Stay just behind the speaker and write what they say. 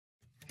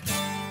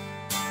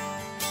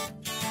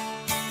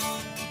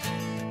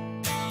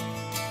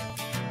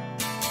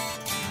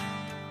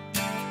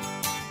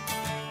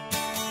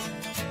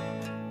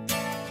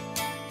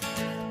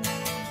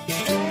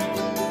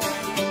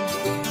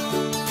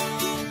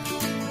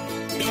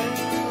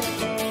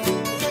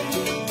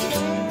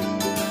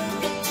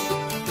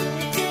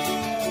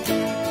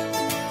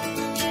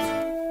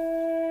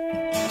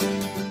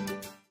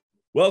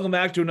Welcome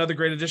back to another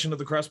great edition of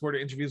the Cross Border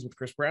Interviews with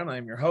Chris Brown. I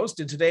am your host,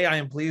 and today I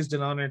am pleased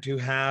and honored to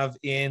have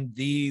in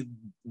the,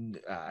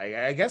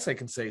 I guess I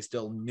can say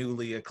still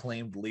newly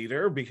acclaimed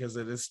leader, because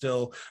it is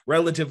still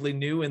relatively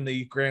new in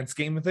the grand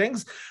scheme of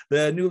things,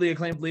 the newly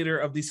acclaimed leader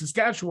of the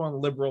Saskatchewan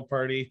Liberal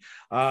Party,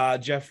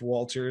 Jeff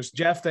Walters.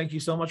 Jeff, thank you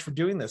so much for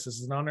doing this. This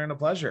is an honor and a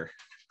pleasure.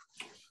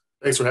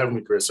 Thanks for having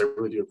me, Chris. I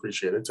really do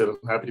appreciate it. I'm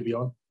happy to be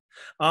on.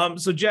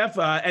 So Jeff,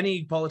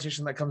 any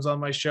politician that comes on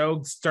my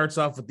show starts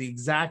off with the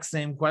exact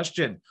same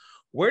question.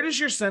 Where does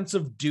your sense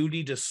of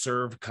duty to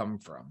serve come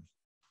from?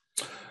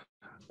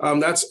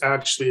 That's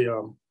actually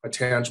a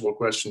tangible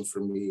question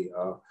for me.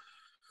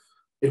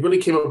 It really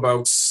came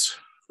about,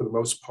 for the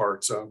most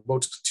part,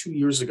 about 2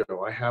 years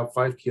ago. I have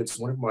 5 kids.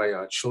 One of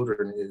my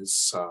children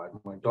is,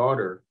 my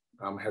daughter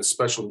has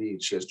special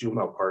needs. She has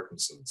juvenile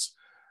Parkinson's.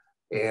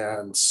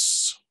 And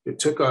it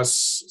took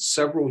us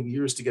several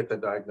years to get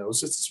that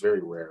diagnosis. It's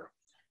very rare.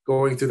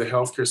 Going through the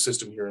healthcare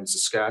system here in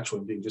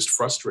Saskatchewan, being just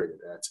frustrated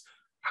at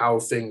how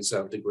things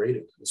have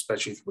degraded,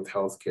 especially with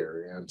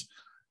healthcare. And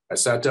I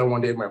sat down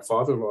one day, my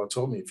father-in-law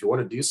told me, if you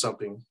want to do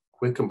something,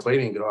 quit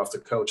complaining, get off the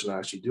couch and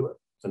actually do it.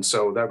 And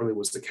so that really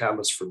was the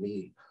catalyst for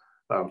me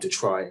to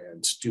try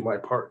and do my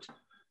part.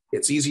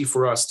 It's easy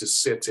for us to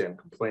sit and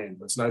complain,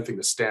 but it's another thing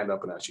to stand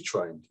up and actually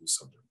try and do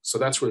something. So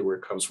that's really where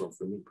it comes from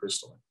for me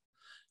personally.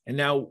 And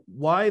now,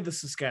 why the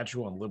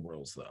Saskatchewan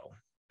Liberals, though?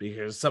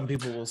 Because some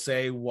people will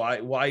say,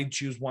 why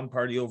choose one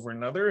party over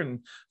another?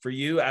 And for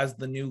you, as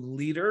the new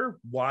leader,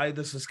 why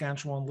the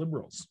Saskatchewan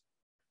Liberals?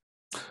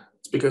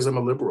 It's because I'm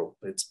a liberal.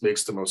 It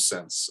makes the most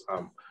sense.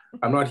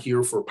 I'm not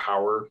here for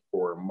power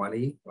or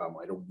money.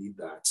 I don't need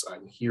that.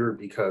 I'm here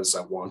because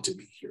I want to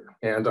be here.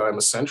 And I'm a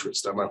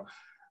centrist.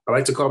 I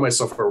like to call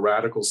myself a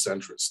radical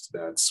centrist.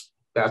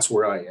 That's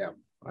where I am.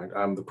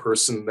 I'm the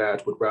person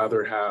that would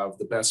rather have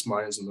the best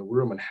minds in the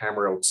room and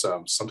hammer out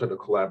some type of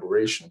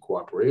collaboration and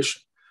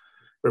cooperation.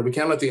 But we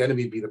can't let the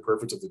enemy be the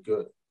perfect of the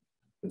good.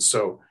 And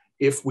so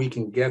if we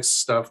can get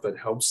stuff that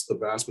helps the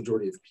vast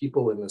majority of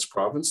people in this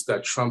province,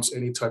 that trumps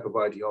any type of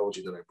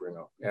ideology that I bring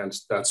up. And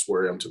that's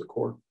where I am to the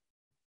core.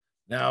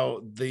 Now,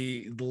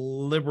 the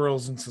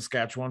Liberals in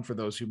Saskatchewan, for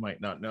those who might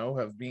not know,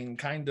 have been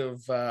kind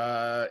of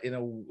in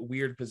a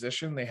weird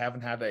position. They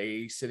haven't had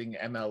a sitting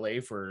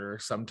MLA for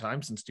some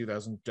time, since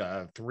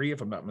 2003, if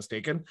I'm not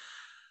mistaken.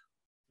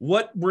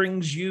 What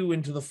brings you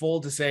into the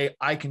fold to say,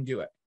 I can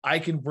do it? I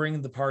can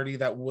bring the party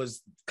that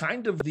was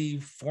kind of the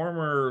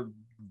former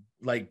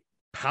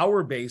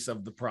power base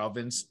of the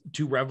province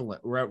to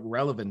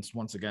relevance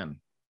once again.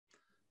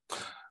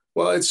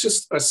 Well, it's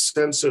just a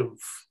sense of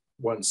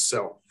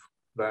oneself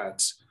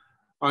that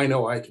I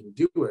know I can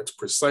do it,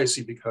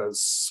 precisely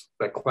because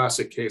that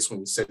classic case when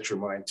you set your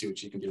mind to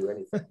it, you can do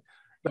anything,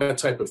 that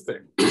type of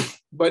thing.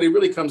 But it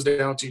really comes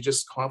down to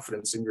just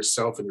confidence in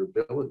yourself and your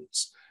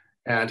abilities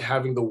and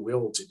having the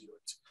will to do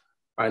it.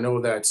 I know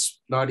that's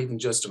not even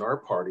just in our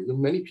party.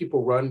 Many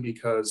people run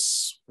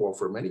because, well,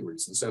 for many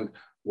reasons. And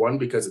one,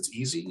 because it's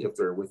easy if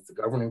they're with the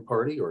governing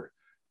party, or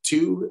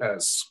two,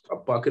 as a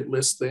bucket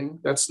list thing.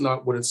 That's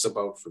not what it's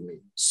about for me.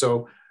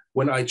 So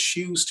when I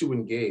choose to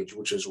engage,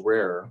 which is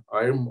rare,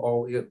 I am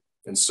all in.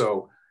 And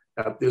so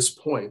at this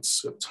point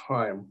of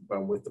time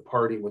with the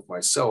party, with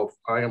myself,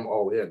 I am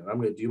all in.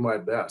 I'm going to do my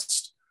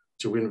best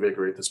to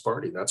reinvigorate this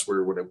party. That's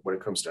what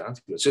it comes down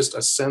to. It's just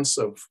a sense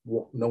of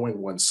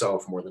knowing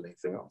oneself more than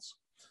anything else.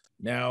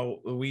 Now,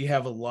 we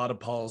have a lot of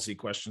policy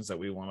questions that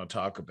we want to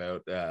talk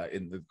about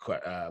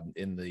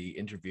in the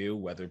interview,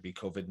 whether it be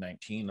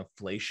COVID-19,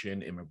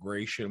 inflation,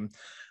 immigration.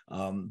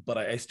 But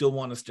I still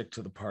want to stick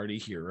to the party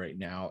here right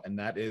now. And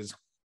that is,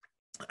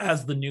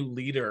 as the new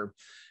leader,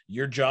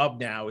 your job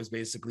now is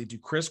basically to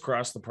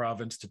crisscross the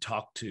province to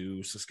talk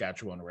to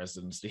Saskatchewan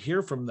residents, to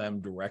hear from them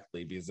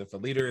directly, because if a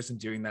leader isn't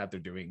doing that, they're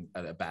doing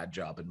a bad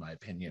job, in my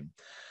opinion.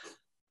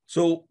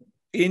 So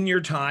in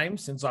your time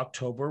since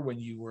October, when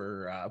you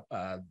were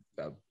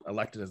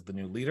elected as the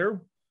new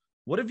leader,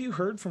 what have you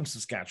heard from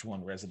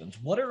Saskatchewan residents?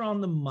 What are on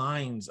the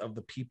minds of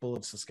the people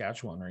of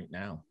Saskatchewan right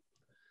now?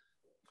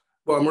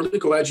 Well, I'm really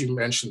glad you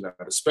mentioned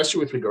that, especially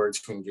with regard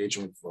to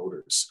engaging with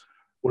voters.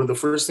 One of the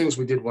first things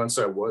we did once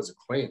I was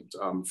acclaimed,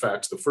 in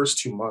fact, the first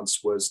 2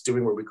 months, was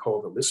doing what we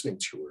call the listening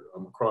tour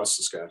across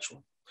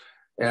Saskatchewan.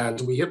 And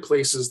we hit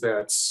places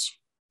that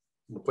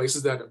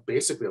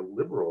basically a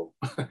liberal,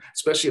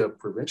 especially a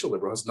provincial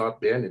liberal, has not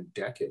been in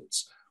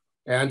decades.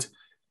 And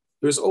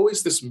there's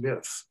always this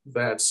myth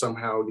that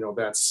somehow,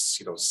 that's,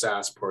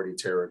 SAS party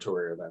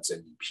territory, or that's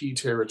NDP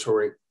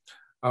territory.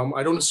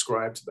 I don't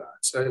ascribe to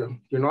that.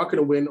 You're not going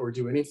to win or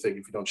do anything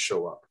if you don't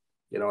show up,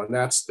 and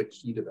that's the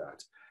key to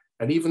that.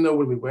 And even though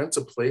when we went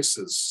to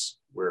places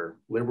where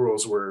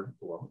liberals were,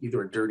 well,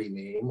 either a dirty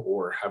name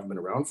or haven't been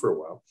around for a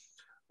while,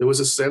 there was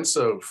a sense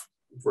of,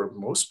 for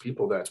most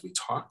people that we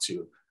talked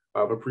to,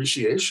 of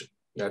appreciation.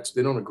 That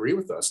they don't agree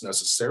with us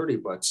necessarily,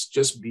 but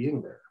just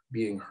being there,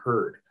 being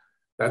heard,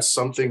 that's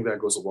something that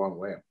goes a long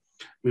way.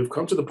 We've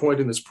come to the point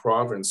in this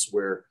province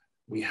where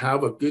we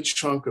have a good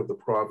chunk of the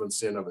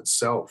province in of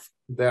itself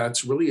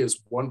that really is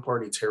one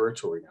party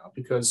territory now,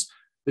 because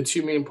the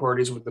two main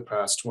parties with the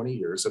past 20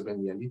 years have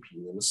been the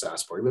NDP and the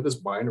Sask Party with this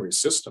binary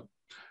system.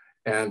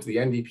 And the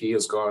NDP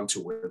has gone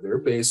to where their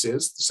base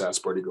is, the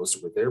Sask Party goes to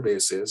where their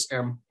base is,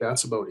 and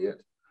that's about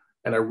it.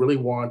 And I really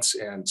want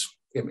and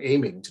am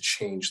aiming to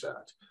change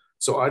that.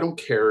 So I don't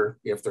care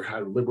if there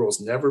had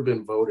Liberals never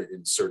been voted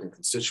in certain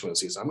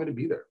constituencies, I'm going to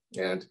be there.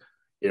 And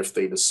if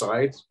they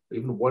decide,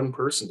 even one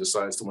person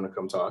decides to want to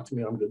come talk to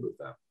me, I'm good with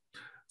that.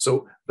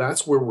 So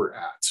that's where we're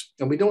at.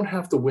 And we don't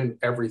have to win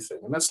everything.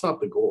 And that's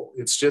not the goal.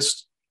 It's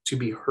just to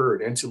be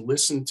heard and to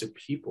listen to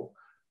people.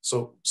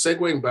 So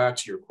segueing back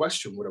to your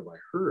question, what have I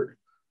heard?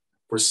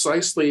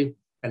 Precisely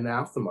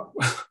anathema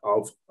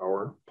of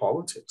our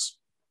politics.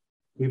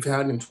 We've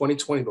had in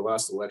 2020, the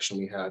last election,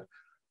 we had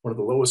one of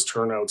the lowest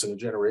turnouts in a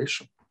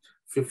generation.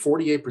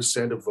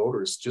 48% of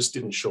voters just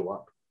didn't show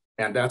up.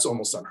 And that's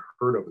almost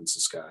unheard of in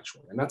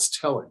Saskatchewan. And that's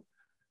telling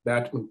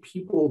that when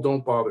people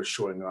don't bother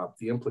showing up,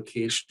 the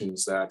implication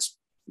is that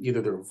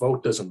either their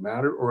vote doesn't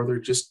matter or they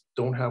just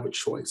don't have a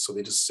choice. So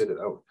they just sit it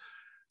out.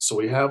 So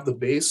we have the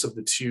base of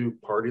the two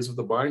parties of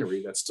the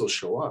binary that still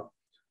show up,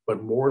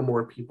 but more and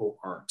more people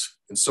aren't.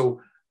 And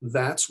so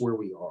that's where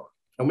we are.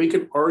 And we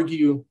can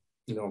argue,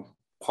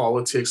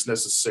 politics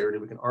necessarily.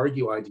 We can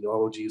argue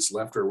ideologies,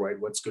 left or right,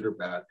 what's good or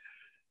bad.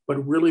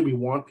 But really, we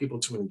want people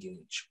to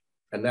engage.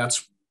 And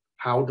that's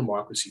how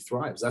democracy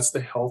thrives. That's the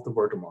health of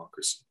our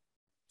democracy.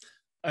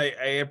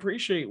 I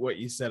appreciate what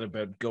you said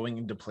about going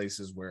into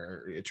places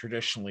where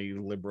traditionally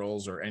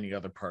Liberals or any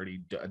other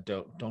party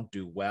don't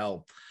do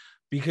well.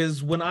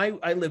 Because when I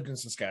lived in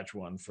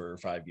Saskatchewan for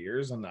 5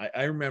 years, and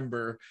I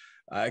remember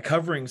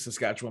covering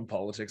Saskatchewan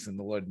politics in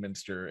the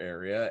Lloydminster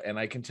area, and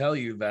I can tell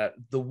you that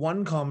the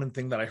one common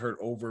thing that I heard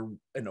over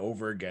and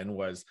over again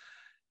was,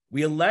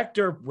 we elect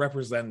our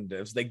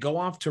representatives, they go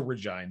off to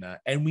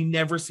Regina, and we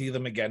never see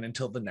them again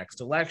until the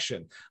next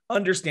election.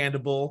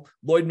 Understandable.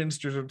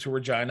 Lloydminster to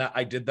Regina,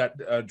 I did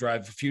that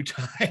drive a few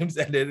times,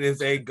 and it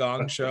is a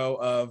gong show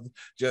of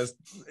just,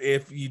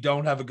 if you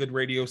don't have a good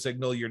radio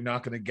signal, you're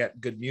not going to get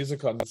good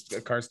music on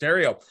the car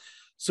stereo.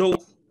 So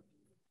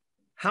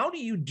how do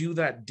you do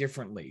that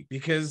differently?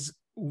 Because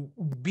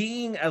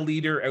being a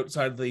leader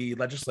outside the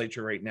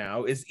legislature right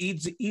now is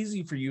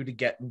easy for you to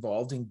get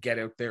involved and get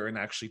out there and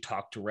actually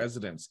talk to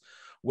residents,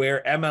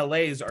 where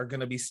MLAs are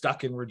going to be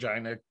stuck in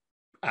Regina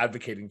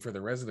advocating for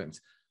the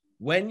residents.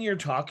 When you're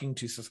talking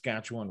to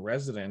Saskatchewan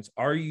residents,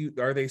 are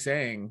they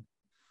saying,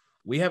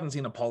 we haven't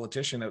seen a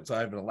politician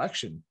outside of an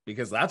election?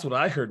 Because that's what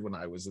I heard when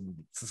I was in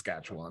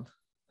Saskatchewan.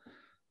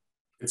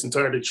 It's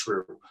entirely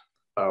true.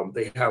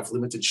 They have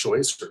limited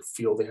choice, or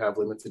feel they have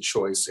limited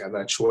choice, and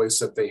that choice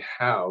that they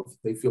have,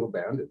 they feel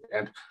abandoned.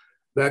 And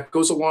that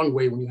goes a long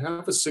way when you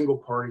have a single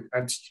party.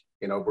 And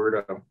in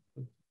Alberta,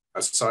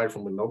 aside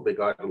from when they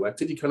got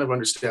elected, you kind of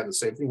understand the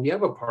same thing. We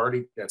have a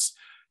party that's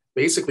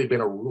basically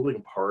been a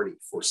ruling party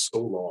for so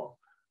long.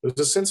 There's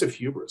a sense of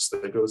hubris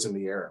that goes in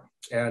the air.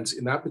 And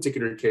in that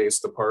particular case,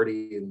 the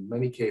party in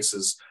many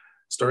cases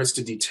starts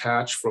to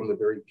detach from the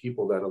very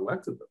people that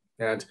elected them.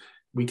 And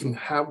we can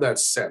have that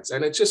sense.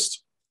 And it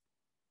just,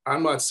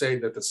 I'm not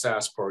saying that the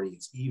Sask Party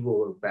is evil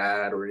or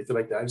bad or anything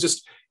like that.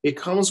 It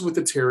comes with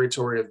the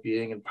territory of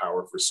being in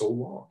power for so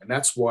long. And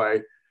that's why,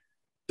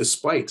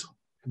 despite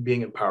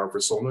being in power for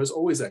so long, there's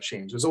always that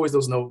change. There's always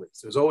those no's.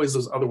 There's always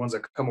those other ones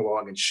that come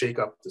along and shake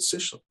up the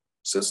system.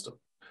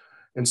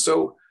 And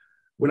so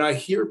when I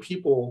hear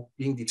people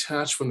being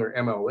detached from their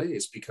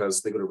MLAs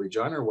because they go to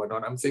Regina or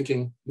whatnot, I'm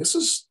thinking, this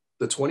is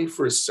the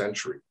 21st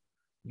century.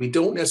 We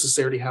don't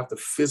necessarily have to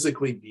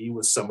physically be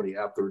with somebody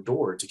at their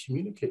door to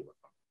communicate with them.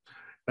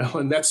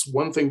 And that's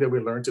one thing that we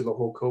learned in the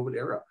whole COVID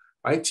era.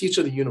 I teach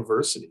at a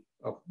university.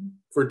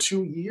 For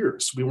 2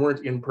 years, we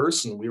weren't in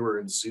person. We were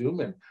in Zoom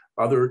and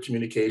other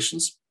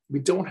communications. We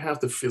don't have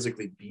to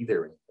physically be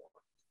there anymore.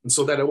 And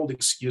so that old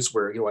excuse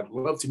where, I'd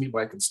love to meet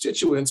my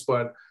constituents,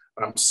 but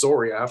I'm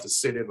sorry, I have to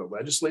sit in the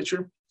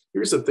legislature.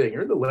 Here's the thing,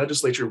 you're in the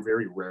legislature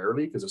very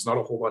rarely because there's not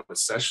a whole lot of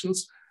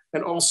sessions.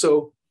 And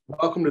also,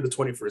 welcome to the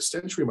 21st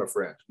century, my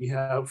friend. We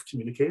have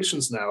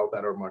communications now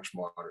that are much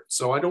modern.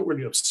 So I don't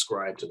really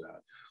subscribe to that.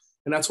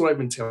 And that's what I've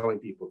been telling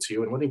people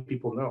too, and letting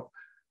people know.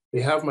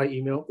 They have my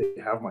email,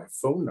 they have my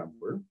phone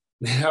number,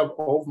 they have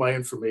all of my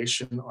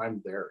information,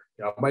 I'm there.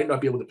 I might not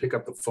be able to pick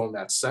up the phone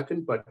that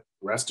second, but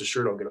rest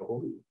assured I'll get a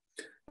hold of you.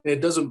 And it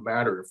doesn't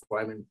matter if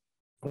I'm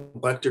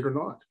elected or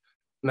not.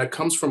 And that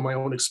comes from my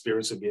own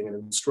experience of being an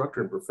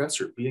instructor and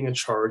professor, being in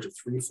charge of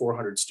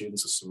 300-400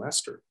 students a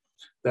semester,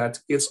 that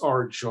it's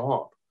our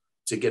job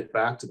to get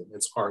back to them.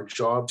 It's our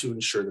job to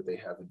ensure that they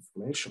have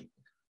information.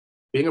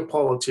 Being a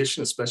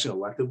politician, especially an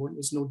elected one,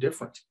 is no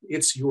different.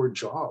 It's your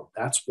job.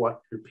 That's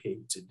what you're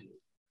paid to do.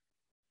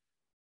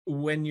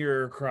 When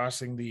you're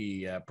crossing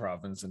the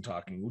province and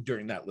talking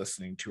during that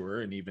listening tour,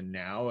 and even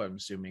now, I'm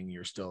assuming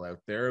you're still out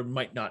there.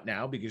 Might not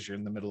now because you're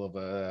in the middle of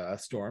a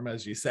storm,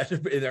 as you said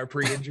in our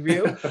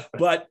pre-interview.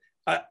 But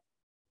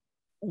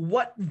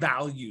what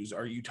values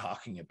are you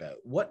talking about?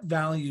 What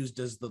values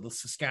does the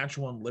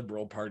Saskatchewan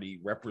Liberal Party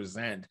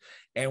represent?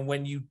 And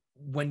when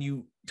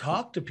you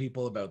talk to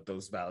people about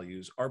those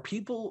values, are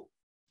people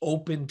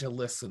open to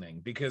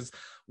listening? Because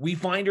we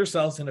find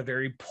ourselves in a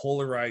very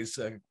polarized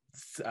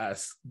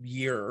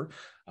year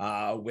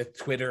with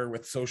Twitter,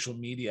 with social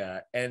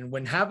media. And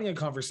when having a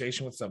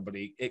conversation with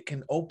somebody, it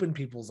can open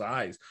people's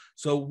eyes.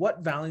 So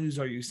what values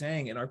are you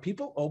saying? And are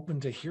people open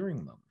to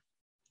hearing them?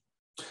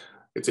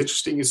 It's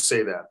interesting you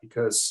say that,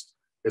 because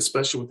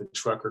especially with the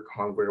trucker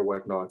convoy or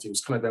whatnot, it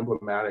was kind of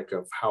emblematic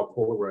of how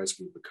polarized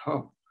we've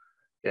become.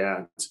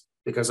 And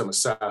because I'm a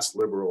Sask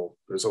liberal,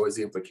 there's always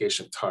the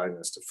implication of tying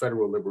this to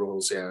federal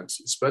liberals, and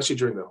especially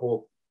during the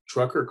whole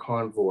trucker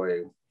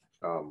convoy,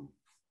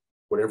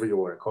 whatever you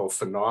want to call it,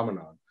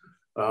 phenomenon,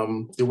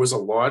 there was a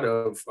lot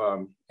of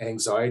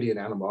anxiety and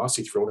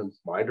animosity thrown in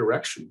my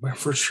direction by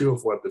virtue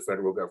of what the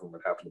federal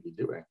government happened to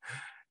be doing.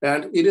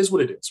 And it is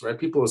what it is, right?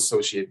 People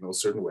associate in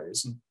those certain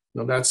ways.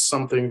 And that's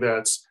something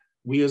that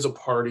we as a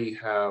party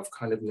have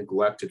kind of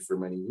neglected for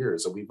many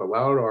years. And we've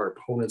allowed our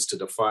opponents to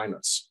define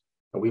us,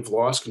 and we've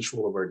lost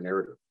control of our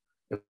narrative.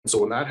 And so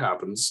when that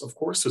happens, of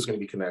course, there's going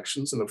to be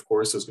connections. And of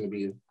course, there's going to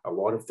be a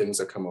lot of things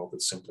that come out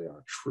that simply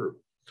aren't true.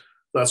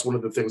 That's one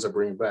of the things I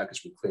bring back,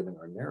 is reclaiming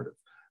our narrative.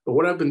 But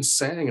what I've been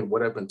saying and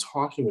what I've been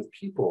talking with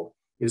people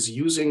is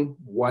using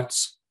what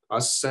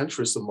us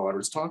centrists and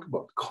moderates talk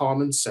about,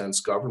 common sense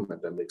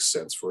government that makes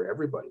sense for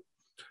everybody.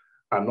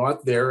 I'm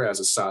not there as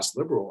a Sask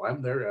liberal.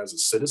 I'm there as a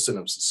citizen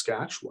of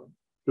Saskatchewan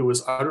who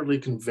is utterly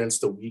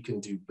convinced that we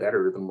can do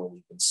better than what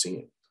we've been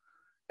seeing.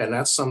 And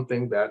that's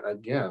something that,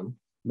 again,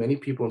 many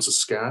people in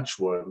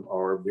Saskatchewan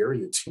are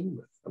very attuned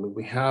with. I mean,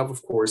 we have,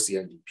 of course, the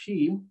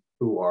NDP,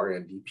 who are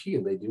NDP,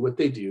 and they do what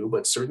they do,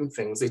 but certain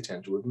things they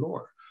tend to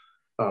ignore.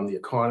 The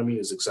economy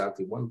is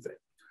exactly one thing.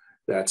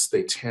 That's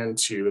they tend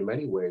to, in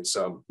many ways,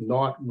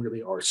 not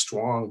really are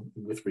strong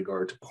with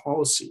regard to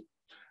policy.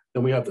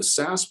 Then we have the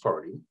Sask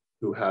party,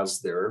 who has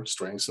their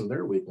strengths and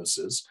their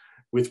weaknesses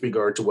with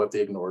regard to what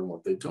they ignore and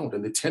what they don't.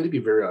 And they tend to be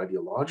very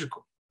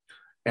ideological.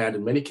 And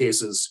in many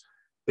cases,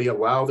 they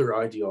allow their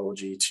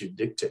ideology to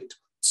dictate.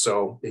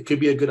 So it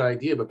could be a good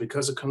idea, but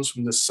because it comes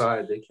from this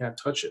side, they can't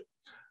touch it.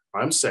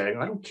 I'm saying,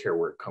 I don't care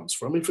where it comes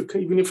from.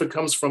 Even if it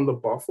comes from the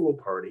Buffalo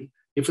Party,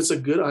 if it's a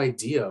good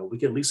idea, we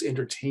can at least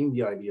entertain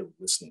the idea of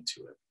listening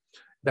to it.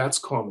 That's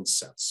common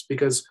sense,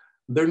 because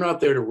they're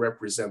not there to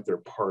represent their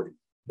party.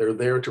 They're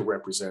there to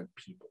represent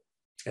people.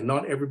 And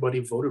not everybody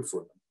voted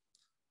for them.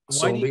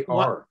 So they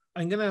are.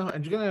 I'm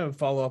gonna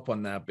follow up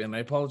on that, and I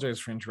apologize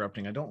for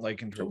interrupting. I don't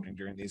like interrupting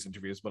during these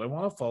interviews, but I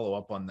want to follow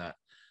up on that.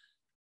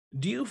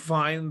 Do you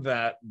find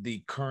that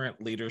the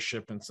current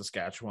leadership in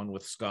Saskatchewan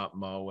with Scott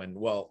Moe and,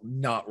 well,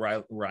 not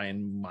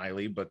Ryan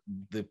Miley, but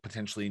the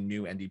potentially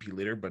new NDP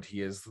leader, but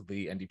he is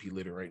the NDP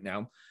leader right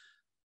now,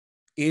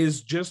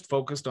 is just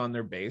focused on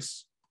their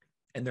base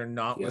and they're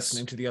not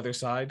listening to the other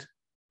side?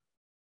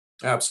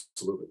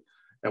 Absolutely.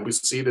 And we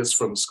see this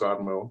from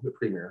Scott Moe, the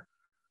premier,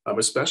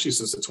 especially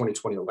since the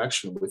 2020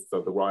 election with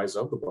the rise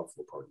of the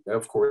Buffalo Party. That,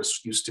 of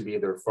course, used to be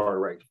their far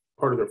right,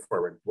 part of their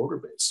far right voter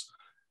base.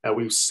 And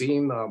we've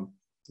seen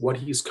what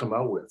he's come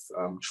out with,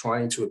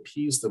 trying to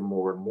appease them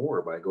more and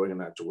more by going in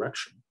that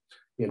direction.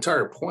 The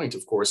entire point,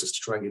 of course, is to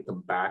try and get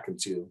them back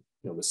into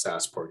the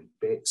Sask party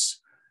base.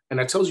 And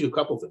that tells you a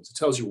couple of things. It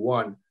tells you,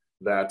 one,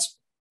 that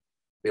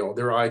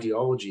their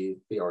ideology,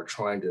 they are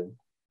trying to,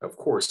 of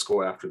course,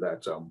 go after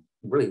that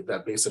really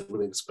that base that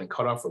really has been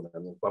cut off from them.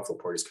 And the Buffalo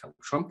parties kind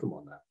of trump them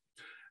on that.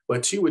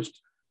 But two,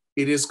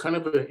 it is kind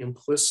of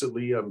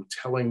implicitly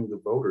telling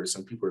the voters,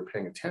 and people are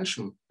paying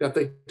attention, that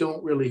they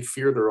don't really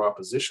fear their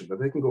opposition, that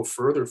they can go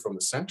further from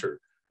the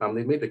center.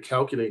 They made the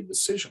calculated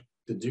decision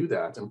to do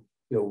that and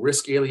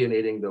risk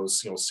alienating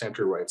those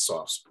center-right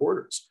soft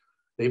supporters.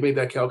 They made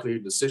that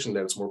calculated decision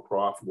that it's more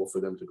profitable for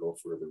them to go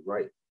further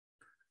right.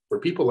 For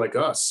people like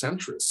us,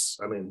 centrists,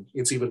 I mean,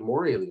 it's even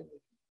more alienating,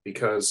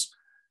 because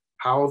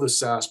how the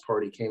Sask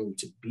party came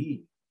to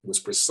be was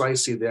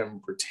precisely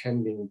them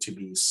pretending to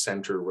be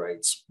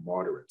center-right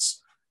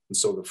moderates. And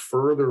so the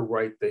further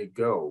right they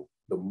go,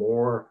 the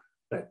more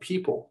that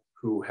people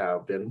who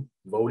have been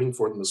voting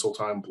for them this whole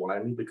time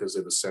blindly because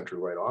they're the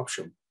center-right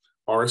option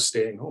are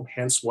staying home.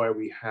 Hence why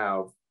we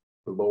have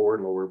the lower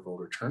and lower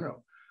voter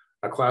turnout.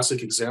 A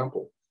classic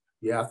example,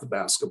 the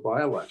Athabasca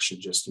by-election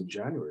just in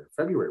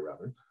February,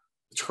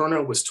 the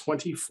turnout was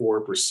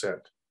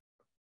 24%.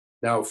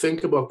 Now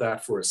think about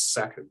that for a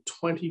second,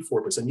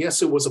 24%.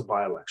 Yes, it was a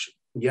by-election.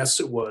 Yes,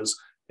 it was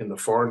in the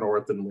far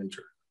north in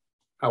winter.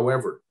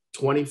 However,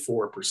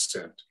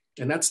 24%.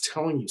 And that's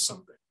telling you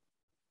something.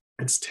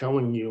 It's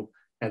telling you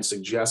and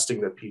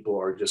suggesting that people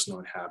are just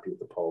not happy with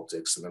the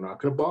politics and they're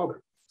not going to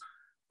bother.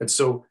 And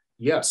so,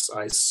 yes,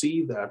 I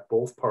see that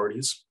both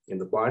parties in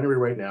the binary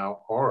right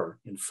now are,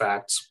 in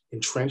fact,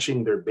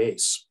 entrenching their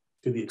base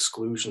to the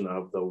exclusion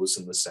of those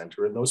in the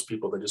center and those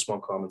people that just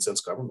want common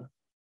sense government.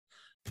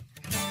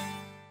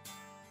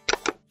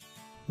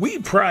 We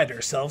pride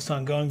ourselves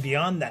on going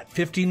beyond that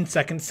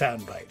 15-second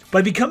soundbite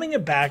by becoming a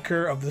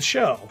backer of the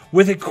show.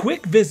 With a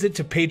quick visit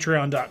to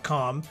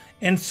patreon.com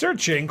and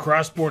searching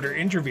cross-border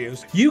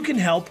interviews, you can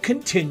help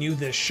continue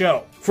this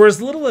show. For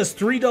as little as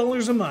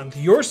 $3 a month,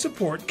 your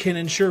support can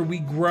ensure we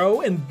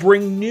grow and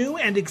bring new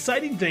and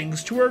exciting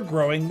things to our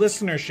growing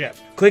listenership.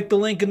 Click the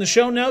link in the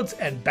show notes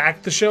and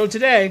back the show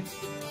today.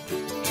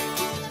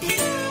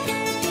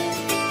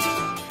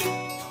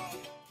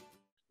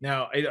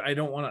 Now, I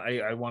don't want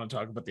to. I want to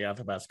talk about the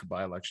Athabasca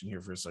by-election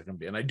here for a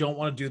second, and I don't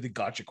want to do the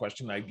gotcha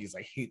question ideas.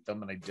 I hate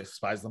them and I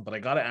despise them. But I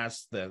got to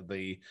ask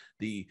the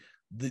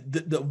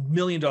 $1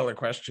 million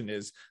question: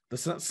 is the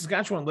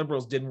Saskatchewan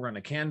Liberals didn't run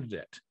a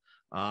candidate?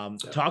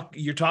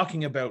 You're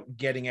talking about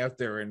getting out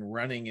there and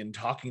running and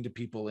talking to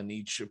people in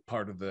each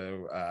part of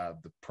the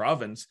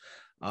province.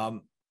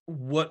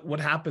 What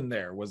happened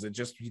there? Was it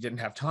just you didn't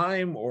have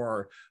time,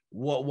 or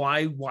what?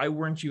 Why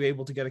weren't you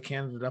able to get a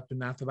candidate up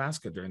in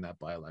Athabasca during that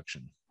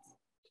by-election?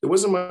 It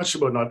wasn't much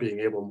about not being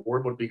able, more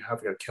about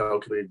having a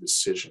calculated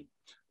decision.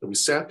 And we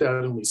sat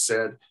down and we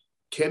said,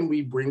 can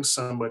we bring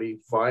somebody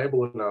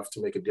viable enough to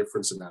make a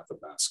difference in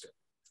Athabasca?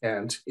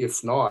 And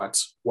if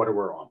not, what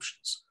are our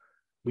options?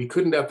 We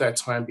couldn't at that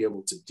time be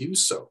able to do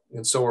so.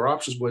 And so our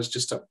options was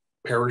just to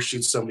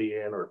parachute somebody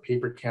in or a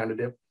paper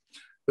candidate,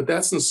 but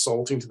that's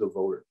insulting to the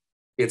voter.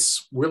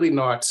 It's really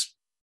not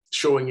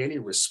showing any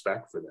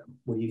respect for them.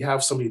 When you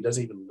have somebody who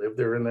doesn't even live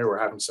there in there or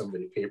having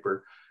somebody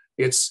paper,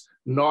 it's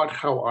not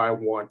how I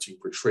want to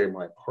portray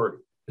my party.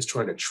 It's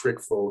trying to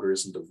trick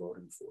voters into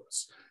voting for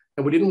us.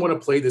 And we didn't want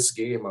to play this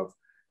game of,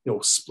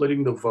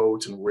 splitting the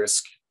vote and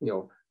risk,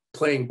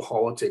 playing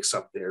politics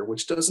up there,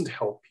 which doesn't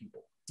help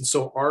people. And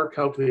so our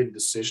calculated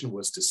decision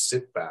was to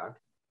sit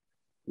back,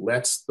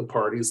 let the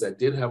parties that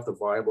did have the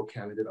viable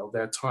candidate of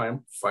that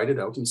time fight it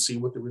out and see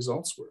what the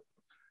results were.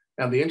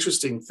 And the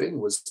interesting thing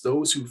was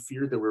those who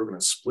feared that we were going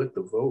to split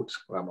the vote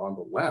on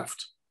the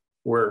left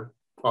were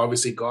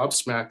obviously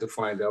gobsmacked to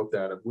find out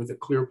that with a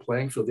clear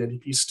playing field, the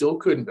NDP still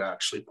couldn't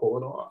actually pull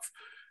it off.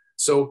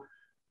 So,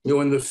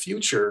 in the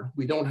future,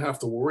 we don't have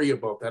to worry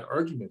about that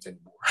argument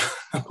anymore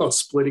about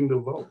splitting the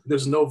vote.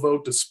 There's no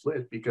vote to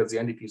split because the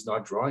NDP is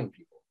not drawing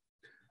people.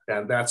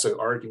 And that's an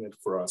argument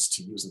for us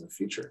to use in the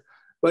future.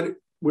 But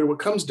what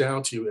comes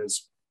down to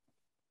is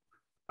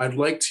I'd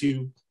like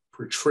to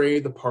portray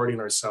the party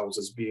and ourselves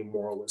as being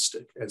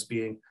moralistic, as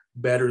being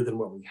better than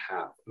what we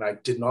have. And I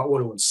did not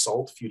want to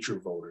insult future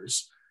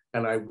voters.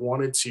 And I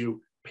wanted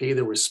to pay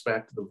the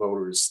respect to the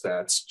voters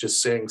that's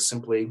just saying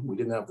simply, we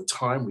didn't have the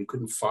time, we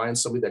couldn't find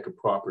somebody that could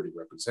properly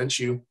represent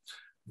you.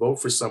 Vote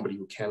for somebody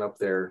who can up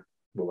there,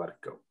 we'll let it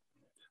go.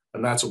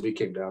 And that's what we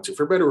came down to,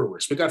 for better or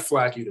worse. We got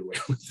flack either way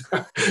with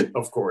that,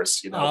 of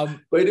course,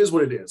 but it is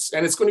what it is.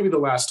 And it's going to be the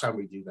last time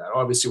we do that.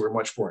 Obviously, we're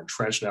much more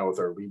entrenched now with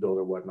our rebuild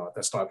or whatnot.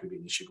 That's not going to be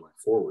an issue going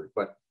forward.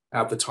 But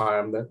at the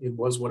time, that it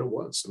was what it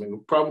was. I mean,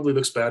 it probably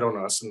looks bad on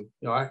us. And,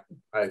 I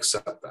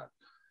accept that.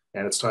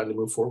 And it's time to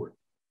move forward.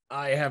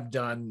 I have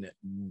done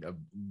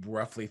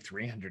roughly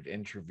 300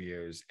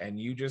 interviews, and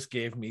you just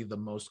gave me the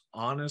most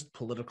honest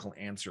political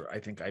answer I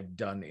think I've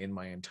done in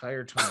my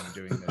entire time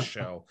doing this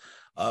show.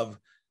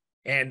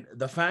 And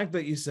the fact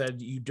that you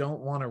said you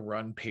don't want to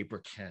run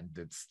paper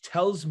candidates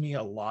tells me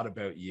a lot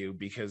about you,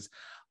 because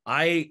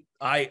I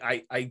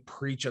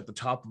preach at the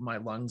top of my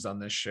lungs on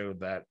this show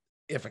that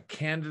if a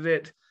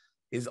candidate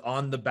is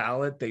on the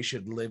ballot, they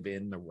should live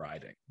in the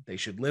riding. They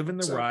should live in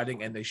the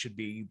riding, and they should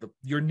be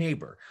your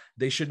neighbor.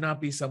 They should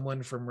not be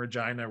someone from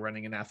Regina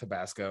running in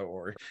Athabasca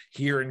or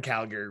here in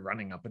Calgary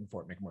running up in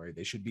Fort McMurray.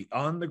 They should be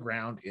on the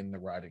ground in the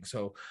riding.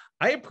 So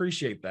I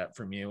appreciate that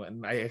from you.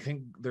 And I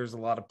think there's a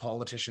lot of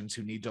politicians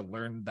who need to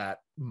learn that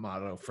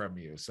motto from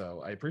you.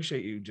 So I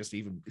appreciate you just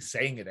even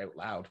saying it out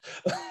loud.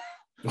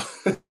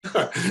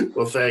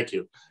 Well, thank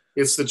you.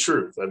 It's the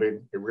truth. I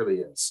mean, it really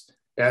is.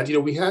 And,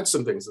 we had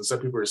some things, and some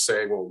people are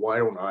saying, well, why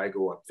don't I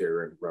go up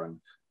there and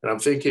run? And I'm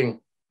thinking,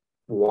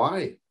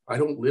 why? I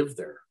don't live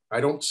there. I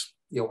don't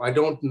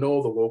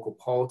know the local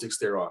politics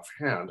there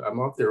offhand. I'm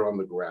up there on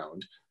the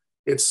ground.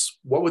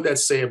 What would that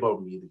say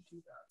about me to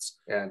do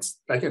that? And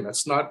again,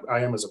 that's not, I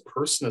am as a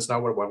person. It's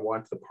not what I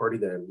want the party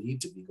that I lead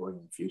to be going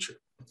in the future.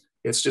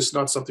 It's just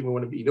not something we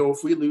want to be.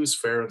 If we lose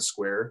fair and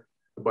square,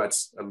 but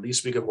at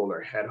least we can hold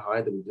our head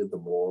high that we did the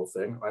moral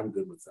thing, I'm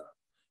good with that.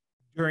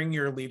 During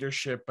your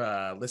leadership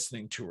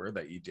listening tour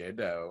that you did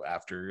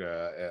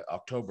after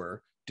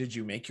October, did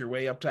you make your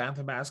way up to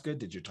Athabasca?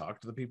 Did you talk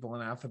to the people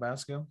in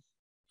Athabasca?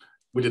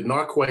 We did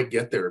not quite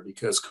get there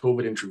because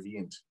COVID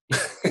intervened.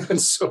 And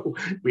so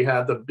we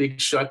had the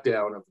big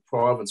shutdown of the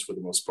province for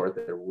the most part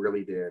that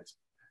really did.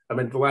 I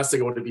mean, the last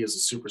thing I want to be is a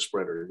super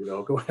spreader,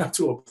 going out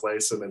to a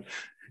place and then,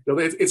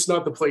 it's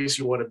not the place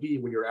you want to be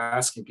when you're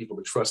asking people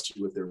to trust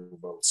you with their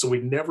votes. So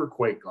we never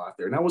quite got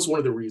there. And that was one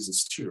of the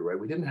reasons too, right?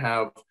 We didn't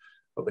have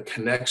the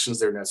connections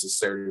that are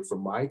necessary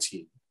from my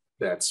team.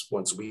 That's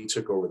once we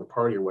took over the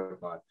party or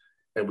whatnot,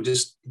 and we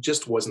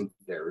just wasn't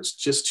there. It's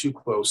just too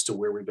close to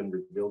where we've been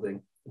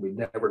rebuilding. We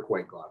never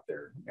quite got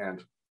there.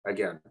 And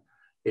again,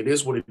 it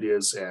is what it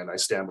is, and I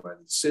stand by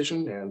the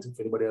decision. And if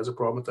anybody has a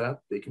problem with that,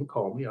 they can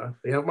call me.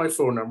 They have my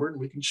phone number, and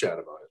we can chat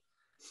about it.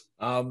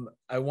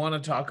 I want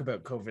to talk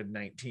about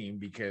COVID-19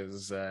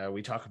 because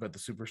we talk about the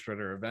super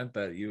spreader event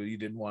that you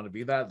didn't want to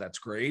be that. That's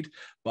great.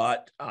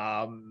 But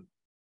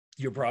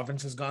your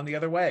province has gone the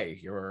other way.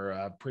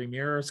 Your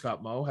premier,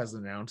 Scott Moe, has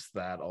announced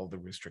that all the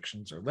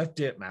restrictions are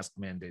lifted, mask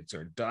mandates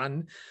are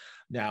done.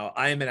 Now,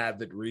 I am an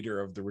avid reader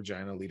of the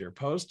Regina Leader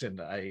Post, and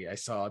I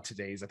saw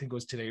today's, I think it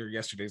was today or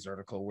yesterday's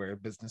article where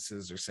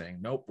businesses are saying,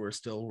 nope, we're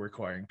still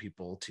requiring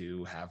people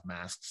to have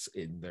masks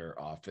in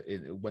their office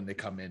when they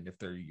come in if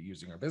they're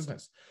using our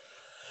business.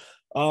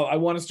 I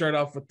want to start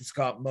off with the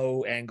Scott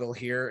Moe angle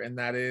here, and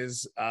that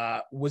is,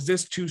 was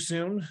this too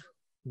soon?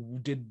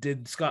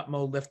 Did Scott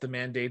Moe lift the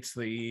mandates,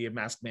 the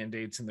mask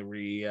mandates, and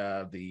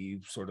the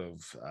sort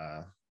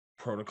of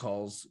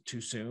protocols too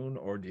soon,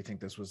 or do you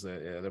think this was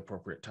the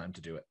appropriate time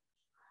to do it?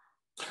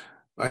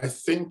 I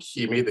think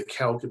he made the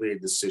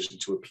calculated decision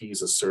to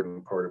appease a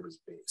certain part of his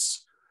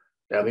base.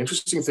 Now, the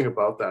interesting thing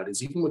about that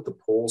is even with the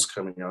polls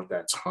coming out at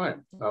that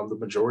time, the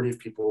majority of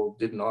people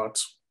did not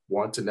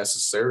want to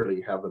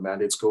necessarily have the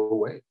mandates go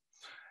away.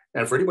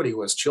 And for anybody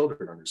who has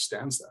children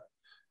understands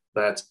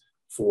that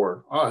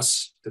for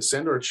us to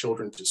send our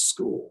children to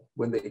school,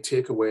 when they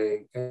take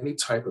away any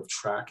type of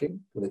tracking,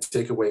 when they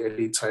take away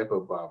any type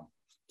of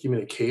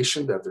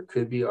communication that there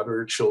could be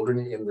other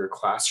children in their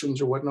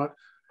classrooms or whatnot,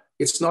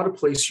 it's not a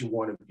place you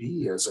want to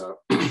be as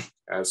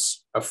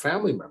a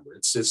family member.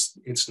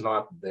 It's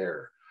not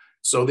there.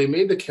 So they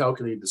made the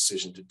calculated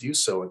decision to do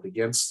so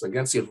against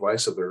the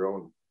advice of their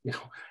own,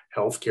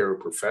 healthcare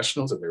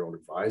professionals and their own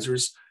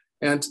advisors.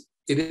 And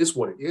it is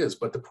what it is.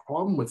 But the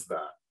problem with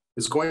that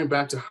is going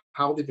back to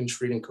how they've been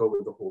treating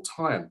COVID the whole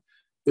time.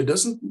 There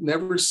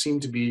never seem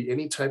to be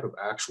any type of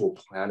actual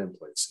plan in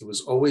place. It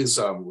was always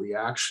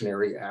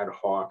reactionary, ad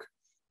hoc,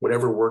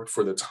 whatever worked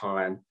for the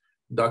time,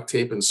 duct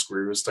tape and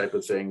screws type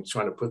of thing,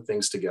 trying to put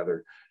things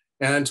together.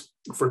 And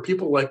for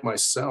people like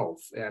myself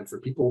and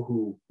for people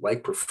who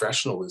like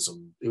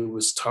professionalism, it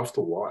was tough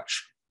to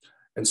watch.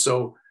 And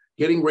so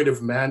getting rid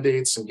of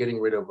mandates and getting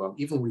rid of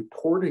even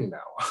reporting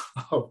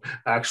now of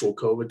actual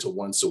COVID to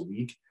once a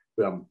week,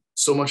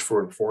 so much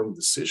for informed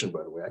decision,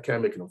 by the way. I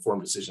can't make an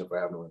informed decision if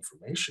I have no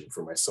information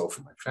for myself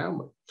and my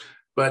family.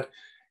 But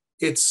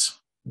it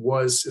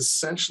was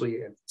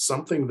essentially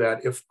something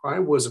that if I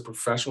was a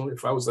professional,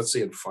 if I was, let's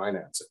say, in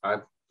finance,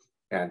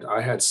 and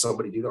I had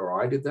somebody do that,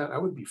 or I did that, I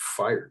would be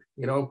fired,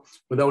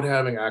 without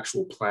having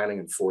actual planning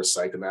and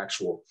foresight and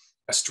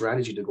a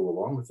strategy to go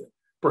along with it.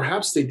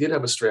 Perhaps they did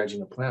have a strategy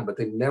and a plan, but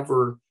they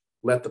never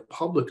let the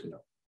public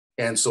know.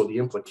 And so the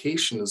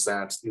implication is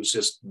that it was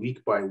just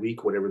week by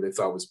week, whatever they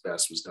thought was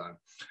best was done.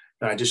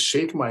 And I just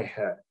shake my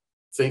head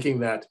thinking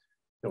that,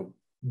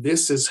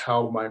 this is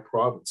how my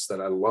province that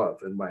I love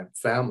and my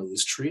family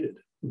is treated.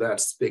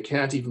 That they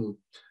can't even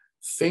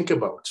think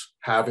about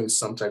having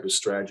some type of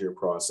strategy or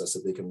process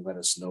that they can let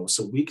us know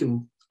so we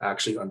can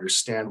actually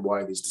understand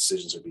why these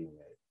decisions are being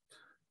made.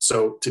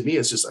 So to me,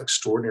 it's just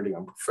extraordinarily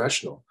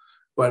unprofessional.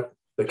 But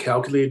the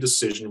calculated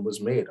decision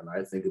was made, and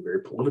I think a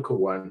very political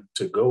one,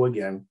 to go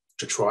again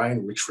to try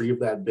and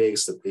retrieve that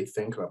base that they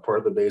think, a part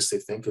of the base they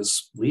think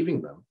is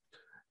leaving them.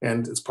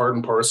 And it's part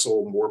and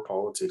parcel more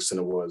politics than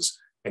it was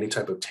any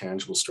type of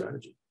tangible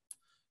strategy.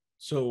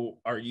 So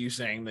are you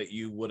saying that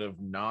you would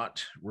have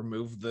not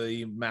removed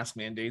the mask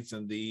mandates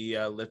and the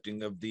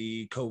lifting of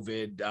the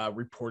COVID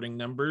reporting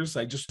numbers?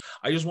 I just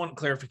want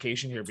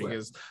clarification here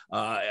because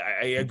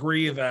I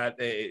agree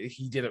that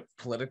he did it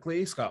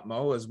politically, Scott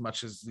Moe, as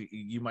much as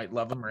you might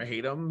love him or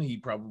hate him.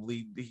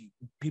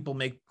 People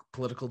make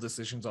political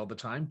decisions all the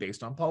time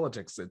based on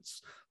politics.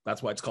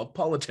 That's why it's called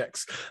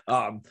politics.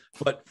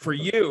 But for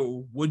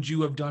you, would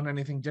you have done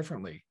anything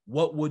differently?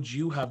 What would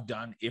you have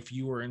done if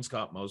you were in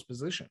Scott Moe's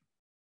position?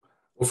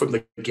 Well, from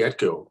the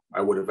get-go,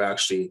 I would have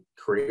actually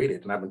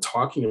created, and I've been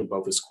talking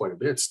about this quite a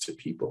bit to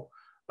people,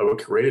 I would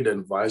have created an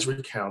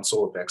advisory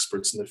council of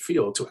experts in the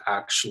field to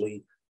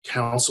actually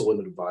counsel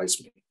and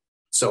advise me.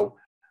 So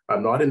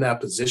I'm not in that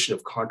position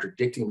of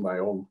contradicting my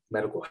own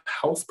medical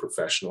health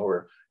professional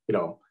or,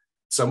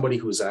 somebody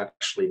who's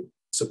actually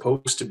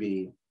supposed to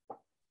be,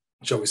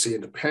 shall we say,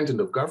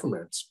 independent of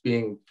government,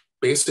 being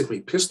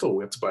basically pistol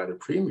whipped by the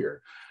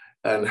premier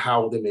and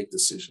how they make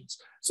decisions.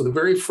 So the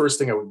very first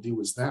thing I would do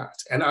is that,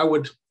 and I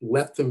would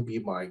let them be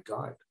my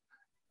guide.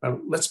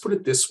 Let's put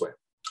it this way.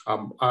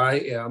 I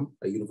am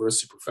a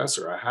university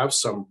professor. I have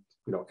some,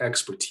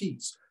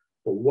 expertise,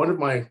 but one of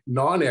my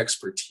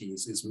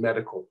non-expertise is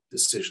medical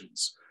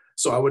decisions.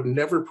 So I would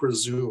never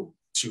presume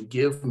to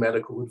give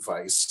medical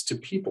advice to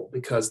people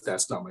because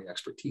that's not my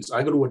expertise.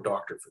 I go to a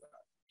doctor for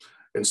that.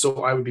 And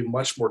so I would be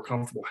much more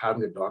comfortable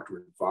having a doctor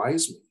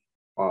advise me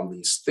on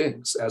these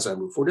things as I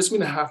move forward. It doesn't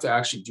mean I have to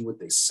actually do what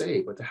they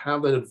say, but to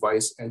have that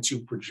advice and to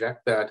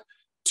project that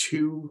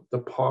to the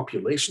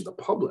population, the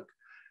public,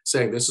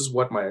 saying, this is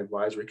what my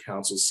advisory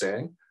council is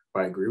saying.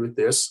 I agree with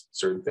this.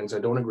 Certain things I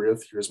don't agree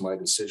with. Here's my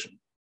decision.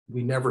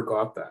 We never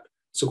got that.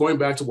 So going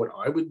back to what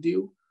I would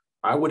do,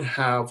 I would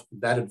have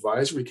that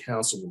advisory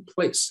council in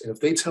place. And if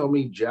they tell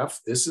me, Jeff,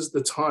 this is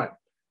the time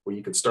where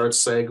you can start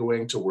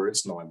segueing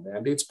towards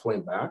non-mandates,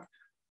 pulling back,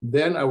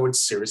 then I would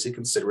seriously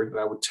consider it. And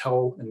I would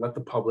tell and let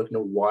the public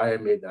know why I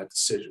made that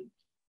decision,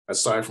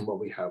 aside from what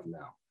we have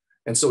now.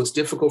 And so it's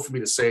difficult for me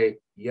to say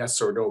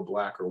yes or no,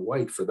 black or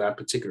white for that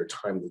particular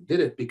time they did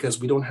it, because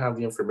we don't have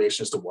the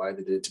information as to why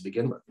they did it to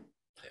begin with.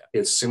 Yeah.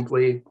 It's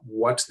simply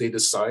what they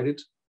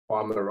decided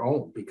on their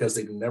own, because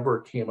they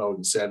never came out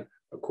and said,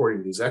 according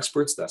to these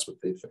experts, that's what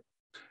they think.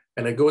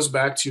 And it goes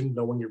back to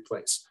knowing your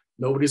place.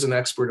 Nobody's an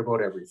expert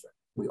about everything.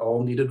 We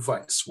all need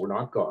advice. We're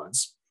not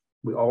gods.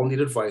 We all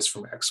need advice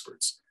from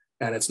experts.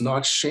 And it's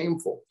not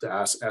shameful to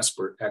ask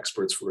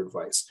experts for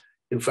advice.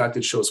 In fact,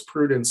 it shows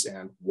prudence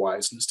and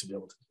wiseness to be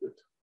able to do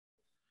it.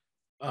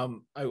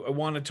 I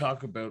want to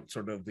talk about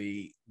sort of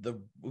the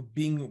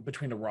being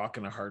between a rock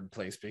and a hard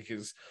place,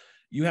 because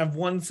you have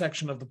one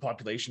section of the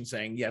population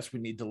saying, yes, we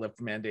need to lift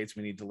mandates,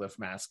 we need to lift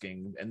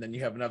masking. And then you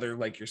have another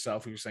like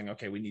yourself who's saying,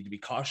 okay, we need to be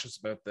cautious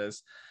about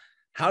this.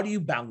 How do you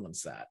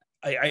balance that?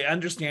 I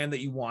understand that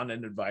you want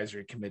an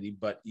advisory committee,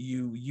 but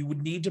you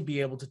would need to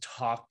be able to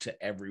talk to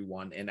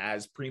everyone. And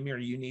as premier,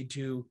 you need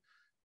to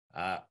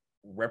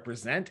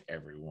represent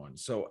everyone.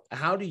 So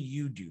how do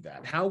you do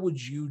that? How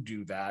would you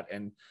do that?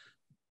 And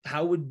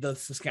how would the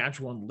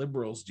Saskatchewan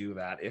Liberals do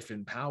that if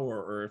in power,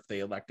 or if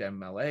they elect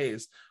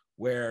MLAs,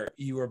 where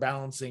you are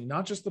balancing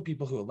not just the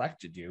people who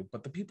elected you,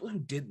 but the people who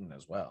didn't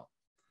as well?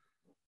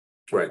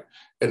 Right.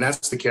 And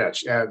that's the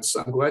catch. And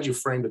so I'm glad you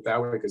framed it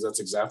that way, because that's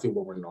exactly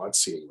what we're not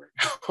seeing right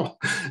now.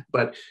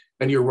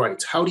 And you're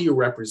right. How do you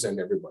represent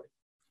everybody?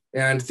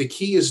 And the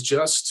key is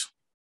just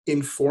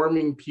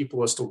informing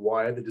people as to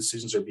why the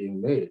decisions are being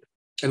made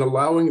and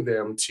allowing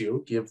them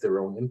to give their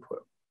own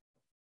input.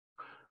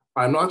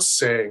 I'm not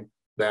saying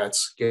that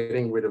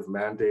getting rid of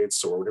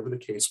mandates or whatever the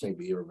case may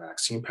be, or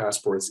vaccine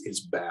passports, is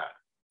bad.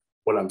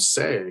 What I'm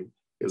saying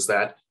is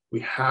that we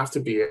have to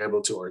be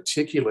able to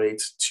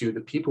articulate to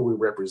the people we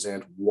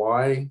represent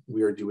why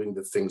we are doing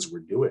the things we're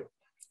doing,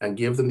 and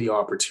give them the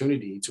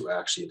opportunity to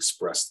actually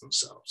express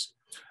themselves.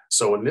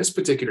 So in this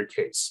particular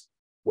case,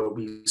 what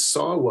we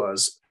saw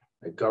was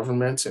a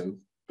government and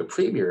the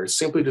premier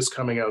simply just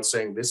coming out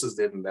saying, this is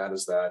it and that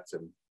is that,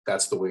 and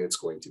that's the way it's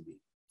going to be.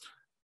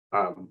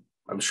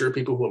 I'm sure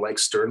people who like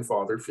stern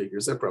father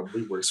figures, that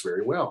probably works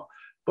very well.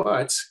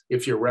 But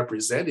if you're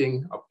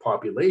representing a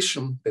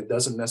population that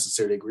doesn't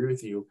necessarily agree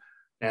with you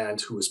and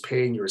who is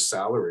paying your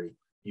salary,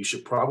 you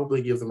should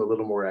probably give them a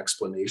little more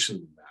explanation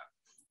than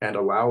that and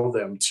allow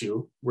them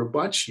to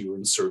rebut you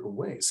in certain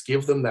ways.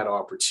 Give them that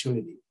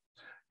opportunity.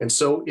 And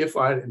so if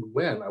I and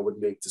when I would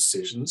make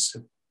decisions,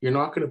 you're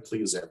not going to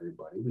please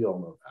everybody. We all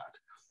know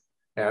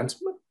that. And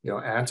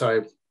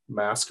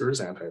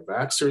anti-maskers,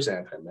 anti-vaxxers,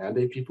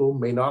 anti-mandate people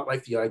may not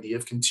like the idea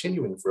of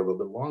continuing for a little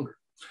bit longer.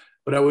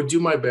 But I would do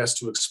my best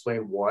to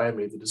explain why I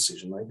made the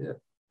decision I did.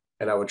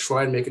 And I would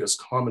try and make it as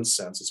common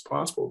sense as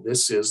possible.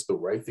 This is the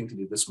right thing to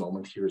do this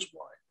moment. Here's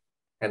why.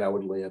 And I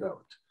would lay it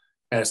out.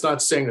 And it's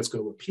not saying it's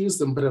going to appease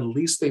them, but at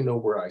least they know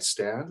where I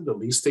stand. At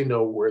least they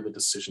know where the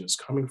decision is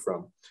coming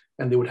from.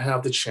 And they would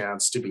have the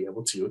chance to be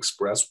able to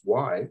express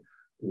why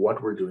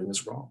what we're doing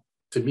is wrong.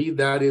 To me,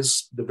 that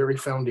is the very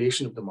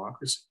foundation of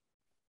democracy.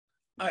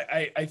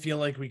 I feel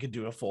like we could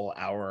do a full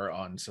hour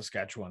on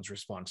Saskatchewan's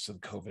response to the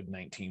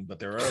COVID-19, but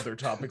there are other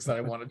topics that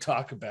I want to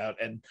talk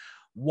about. And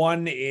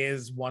one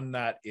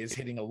that is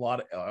hitting a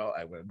lot of,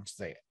 I wouldn't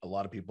say a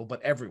lot of people,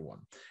 but everyone.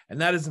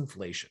 And that is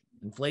inflation.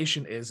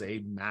 Inflation is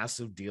a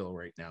massive deal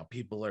right now.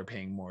 People are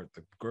paying more at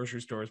the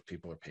grocery stores.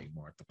 People are paying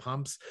more at the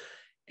pumps,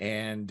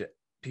 and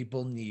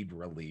people need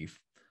relief.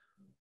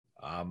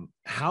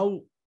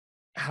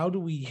 How do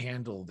we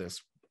handle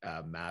this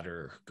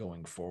matter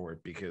going forward?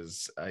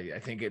 Because I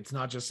think it's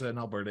not just an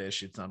Alberta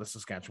issue, it's not a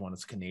Saskatchewan,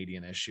 it's a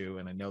Canadian issue,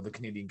 and I know the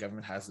Canadian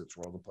government has its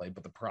role to play,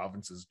 but the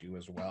provinces do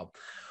as well.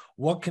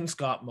 What can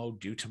Scott Moe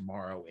do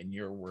tomorrow, in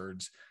your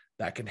words,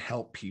 that can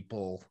help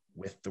people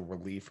with the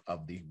relief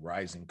of the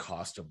rising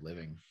cost of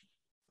living?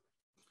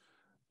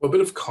 Well, a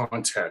bit of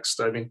context.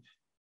 I mean,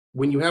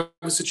 when you have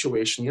a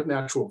situation, you have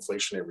natural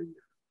inflation every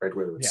year, right?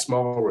 Whether it's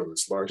small, whether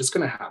it's large, it's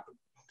going to happen.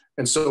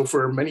 And so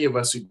for many of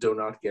us who do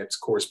not get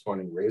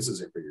corresponding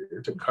raises every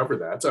year to cover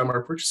that,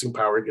 our purchasing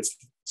power gets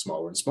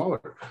smaller and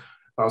smaller.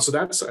 So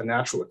that's a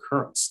natural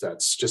occurrence.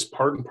 That's just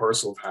part and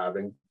parcel of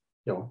having,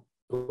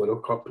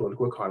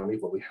 political economy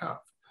of what we have.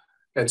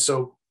 And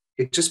so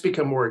it just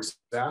become more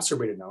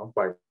exacerbated now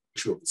by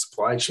virtue of the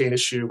supply chain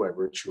issue, by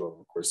virtue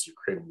of course, the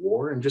Ukraine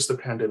war, and just the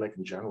pandemic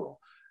in general,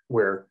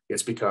 where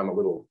it's become a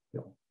little,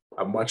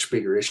 a much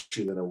bigger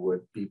issue than it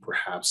would be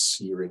perhaps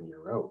year in,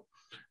 year out.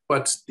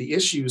 But the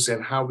issues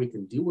and how we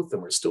can deal with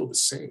them are still the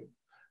same.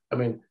 I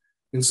mean,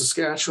 in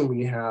Saskatchewan,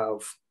 we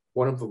have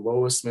one of the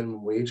lowest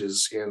minimum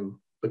wages in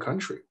the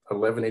country.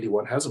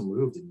 $11.81 hasn't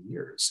moved in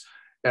years.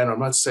 And I'm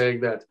not saying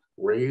that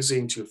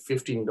raising to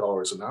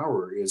 $15 an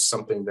hour is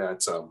something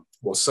that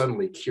will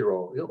suddenly cure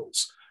all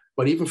ills.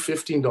 But even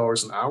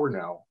 $15 an hour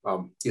now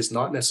is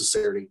not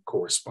necessarily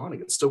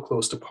corresponding. It's still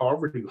close to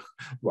poverty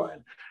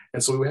line.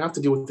 And so we have to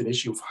deal with an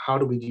issue of how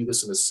do we do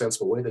this in a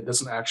sensible way that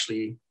doesn't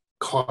actually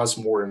cause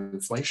more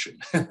inflation.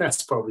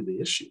 That's probably the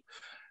issue.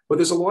 But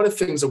there's a lot of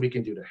things that we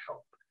can do to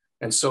help.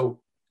 And so,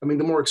 I mean,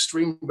 the more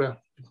extreme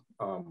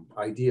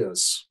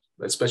ideas,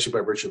 especially by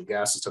virtue of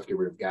gas and stuff, get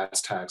rid of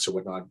gas tax or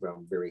whatnot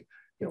very,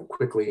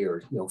 quickly,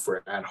 or,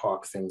 for ad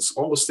hoc things,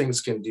 all those things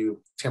can do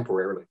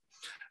temporarily.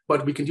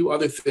 But we can do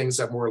other things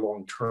that are more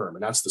long-term,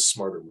 and that's the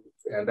smarter move.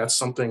 And that's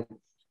something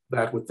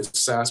that with the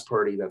Sask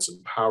party that's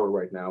in power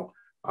right now,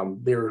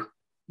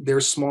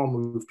 they're small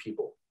move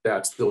people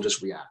that they'll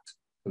just react.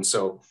 And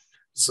so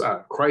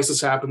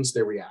crisis happens,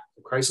 they react.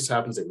 The crisis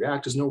happens, they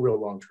react. There's no real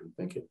long-term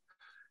thinking.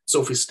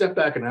 So if we step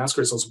back and ask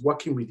ourselves, what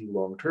can we do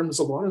long-term? There's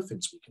a lot of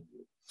things we can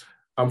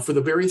do. For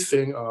the very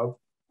thing of,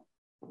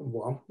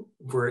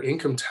 for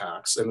income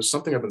tax, and it's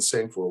something I've been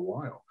saying for a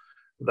while,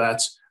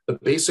 that the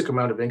basic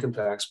amount of income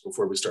tax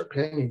before we start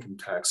paying income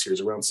tax here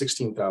is around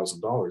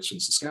 $16,000 in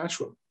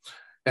Saskatchewan.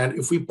 And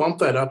if we bump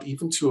that up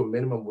even to a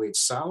minimum wage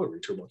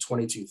salary to about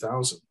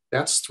 $22,000,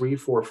 that's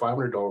 $300,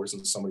 $400, $500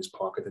 in somebody's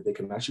pocket that they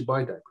can actually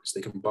buy diapers.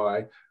 They can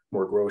buy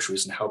more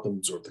groceries and help them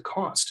absorb the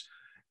cost.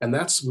 And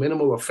that's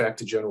minimal effect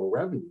to general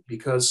revenue,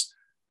 because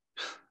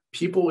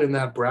people in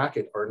that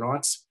bracket are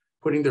not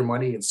putting their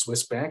money in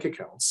Swiss bank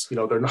accounts.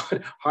 They're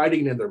not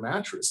hiding in their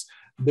mattress.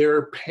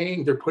 They're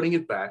putting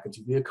it back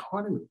into the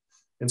economy.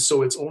 And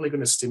so it's only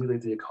going to stimulate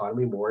the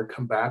economy more and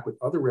come back with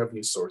other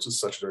revenue sources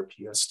such as our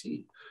PST.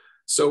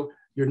 So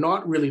you're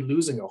not really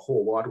losing a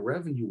whole lot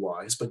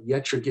revenue-wise, but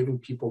yet you're giving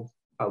people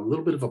a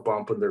little bit of a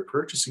bump in their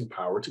purchasing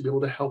power to be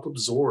able to help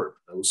absorb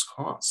those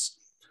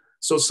costs.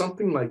 So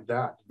something like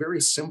that,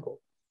 very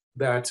simple,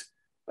 and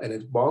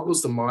it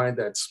boggles the mind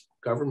that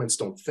governments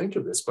don't think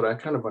of this, but I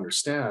kind of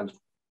understand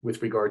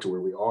with regard to where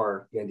we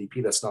are. The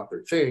NDP, that's not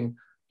their thing.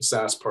 The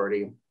Sask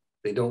party,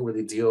 they don't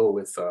really deal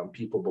with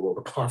people below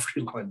the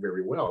poverty line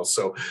very well.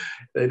 So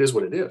it is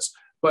what it is.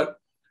 But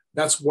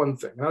that's one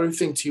thing. Another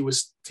thing too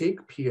is take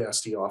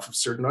PST off of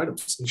certain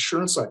items,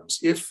 insurance items.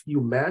 If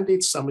you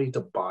mandate somebody to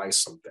buy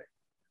something,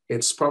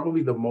 it's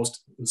probably the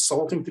most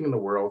insulting thing in the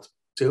world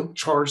to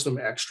charge them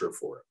extra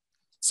for it.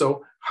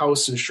 So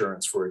house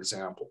insurance, for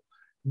example,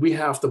 we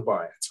have to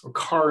buy it, or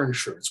car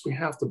insurance, we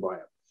have to buy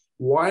it.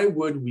 Why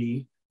would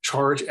we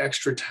charge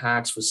extra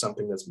tax for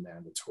something that's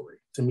mandatory?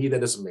 To me,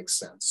 that doesn't make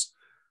sense.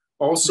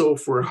 Also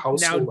for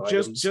household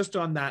items. Just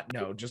on that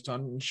note, just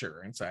on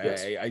insurance,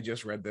 Yes. I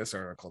just read this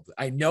article.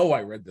 I know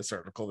I read this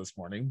article this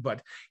morning,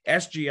 but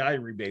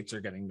SGI rebates are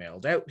getting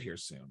mailed out here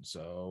soon.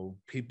 So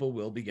people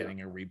will be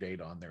getting a rebate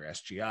on their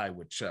SGI,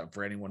 which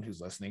for anyone who's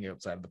listening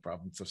outside of the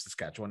province of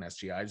Saskatchewan,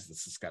 SGI is the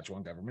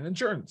Saskatchewan government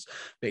insurance,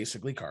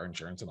 basically car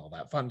insurance and all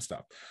that fun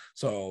stuff.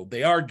 So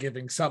they are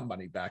giving some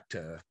money back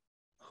to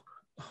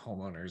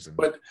homeowners and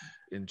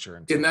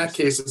insurance. In that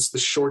case, it's the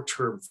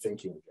short-term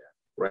thinking again.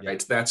 Right? Yeah.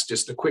 That's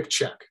just a quick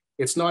check.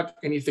 It's not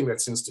anything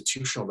that's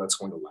institutional that's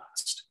going to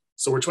last.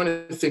 So we're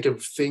trying to think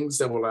of things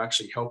that will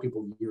actually help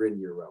people year in,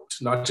 year out,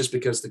 not just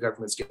because the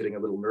government's getting a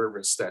little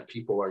nervous that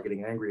people are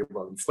getting angry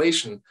about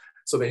inflation.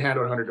 So they hand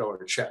out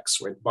 $100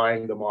 checks, right?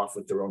 Buying them off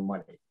with their own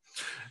money.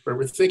 But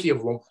we're thinking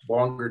of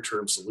longer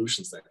term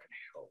solutions that can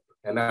help.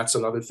 And that's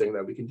another thing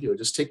that we can do.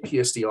 Just take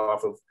PSD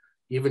off of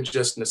even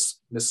just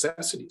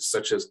necessities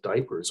such as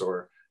diapers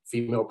or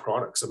female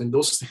products. I mean,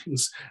 those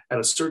things at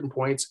a certain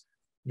point,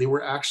 they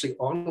were actually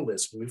on the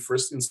list when we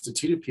first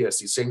instituted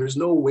PSD, saying there's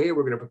no way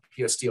we're going to put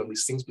PSD on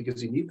these things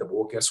because you need them.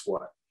 Well, guess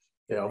what?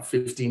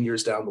 15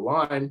 years down the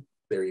line,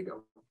 there you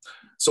go.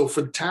 So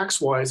for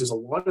tax-wise, there's a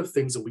lot of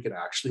things that we can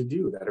actually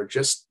do that are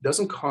just,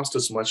 doesn't cost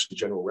us much in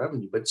general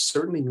revenue, but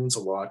certainly means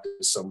a lot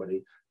to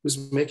somebody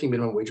who's making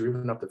minimum wage or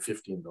even up to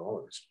 $15.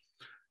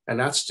 And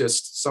that's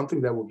just something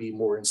that will be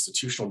more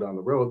institutional down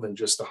the road than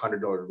just a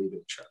 $100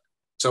 rebate check.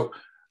 So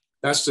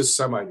that's just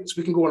some ideas.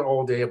 We can go on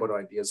all day about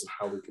ideas of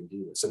how we can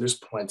do this, and there's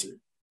plenty.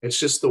 It's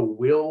just the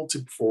will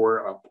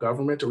for a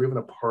government or even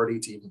a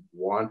party to even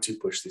want to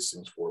push these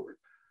things forward.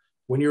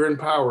 When you're in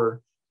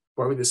power,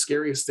 probably the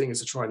scariest thing is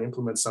to try and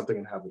implement something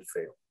and have it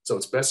fail. So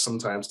it's best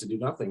sometimes to do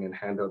nothing and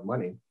hand out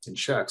money in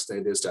checks than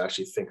it is to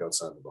actually think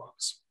outside the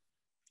box.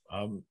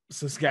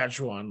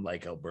 Saskatchewan,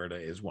 like Alberta,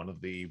 is one of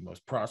the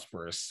most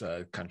prosperous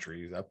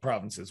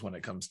provinces when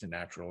it comes to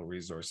natural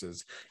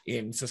resources.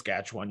 In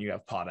Saskatchewan, you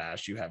have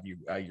potash, you have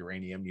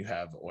uranium, you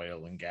have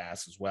oil and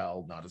gas as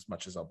well. Not as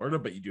much as Alberta,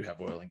 but you do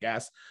have oil and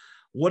gas.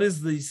 What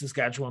is the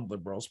Saskatchewan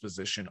Liberals'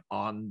 position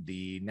on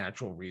the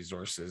natural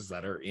resources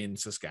that are in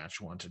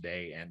Saskatchewan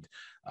today? And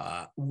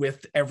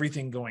with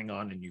everything going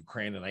on in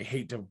Ukraine, and I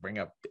hate to bring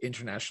up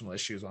international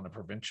issues on a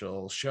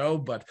provincial show,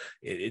 but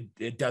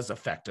it does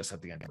affect us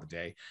at the end of the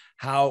day.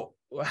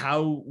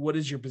 What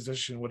is your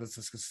position? What is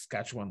the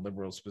Saskatchewan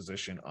Liberals'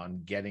 position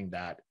on getting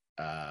that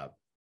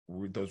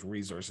those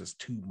resources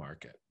to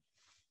market?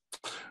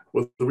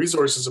 Well, the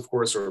resources, of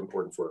course, are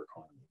important for our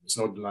economy. There's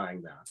no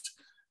denying that.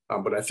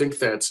 But I think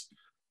that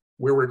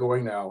where we're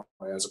going now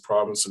as a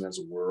province and as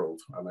a world,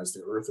 as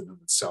the earth in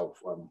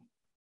itself,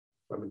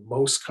 I mean,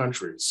 most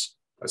countries,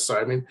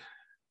 aside,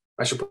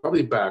 I should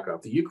probably back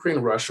up. The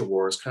Ukraine-Russia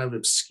war has kind of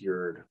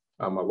obscured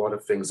a lot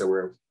of things that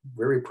were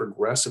very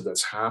progressive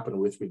that's happened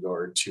with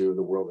regard to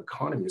the world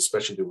economy,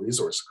 especially the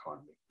resource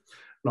economy.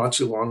 Not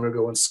too long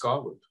ago in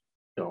Scotland,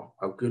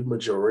 a good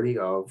majority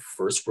of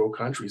first world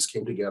countries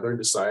came together and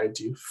decided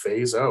to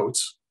phase out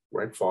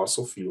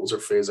fossil fuels or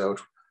phase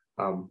out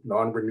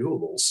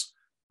non-renewables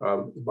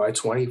by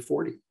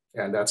 2040.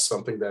 And that's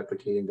something that the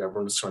Canadian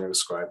government is trying to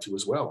ascribe to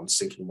as well and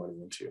sinking money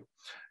into.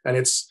 And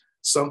it's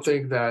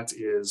something that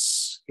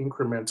is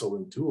incremental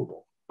and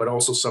doable, but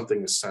also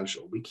something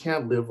essential. We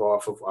can't live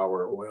off of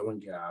our oil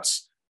and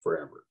gas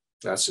forever.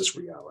 That's just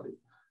reality.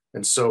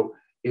 And so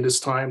it is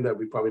time that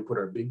we probably put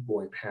our big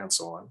boy pants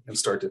on and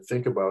start to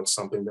think about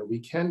something that we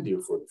can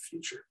do for the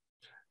future.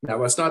 Now,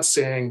 that's not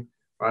saying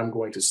I'm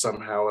going to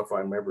somehow, if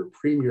I'm ever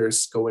premier,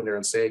 go in there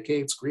and say, okay,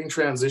 it's green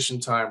transition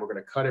time. We're going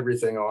to cut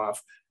everything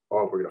off.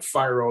 Oh, we're going to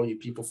fire all you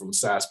people from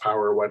SAS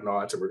Power or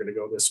whatnot, and we're going to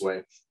go this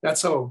way.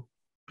 That's how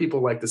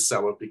people like to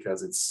sell it,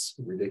 because it's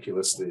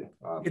ridiculously.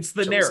 It's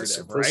the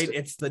narrative, right?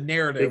 It's the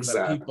narrative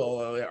exactly. that people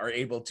are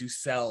able to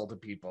sell to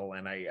people.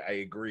 And I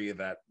agree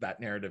that that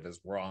narrative is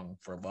wrong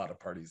for a lot of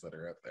parties that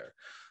are out there.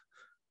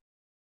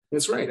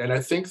 That's right. And I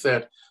think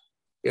that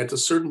at a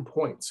certain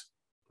point,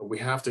 we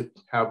have to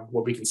have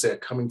what we can say a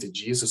coming to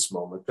Jesus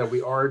moment, that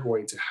we are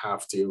going to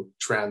have to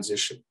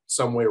transition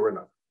some way or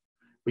another.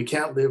 We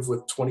can't live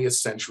with 20th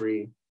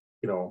century,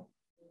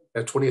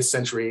 a 20th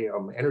century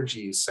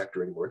energy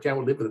sector anymore. We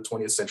can't live with a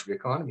 20th century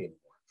economy anymore.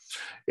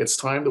 It's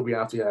time that we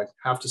have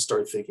to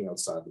start thinking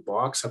outside the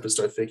box, have to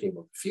start thinking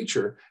about the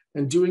future,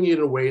 and doing it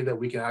in a way that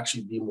we can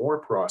actually be more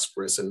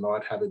prosperous and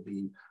not have it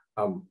be,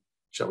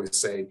 shall we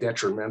say,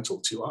 detrimental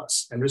to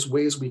us. And there's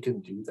ways we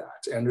can do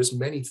that. And there's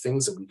many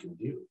things that we can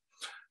do.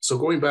 So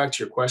going back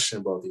to your question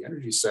about the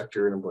energy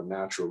sector and about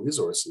natural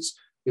resources,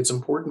 it's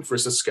important for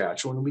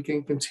Saskatchewan, and we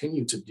can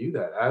continue to do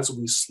that as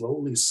we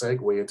slowly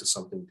segue into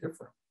something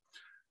different.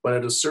 But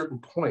at a certain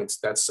point,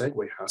 that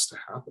segue has to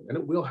happen, and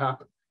it will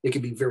happen. It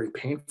can be very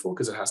painful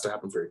because it has to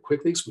happen very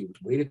quickly, so we've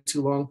waited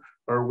too long,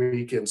 or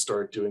we can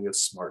start doing it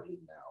smartly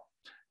now.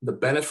 The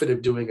benefit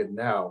of doing it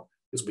now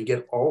is we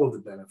get all of the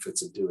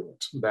benefits of doing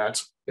it.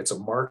 That it's a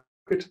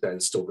market that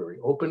is still very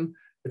open.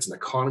 It's an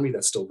economy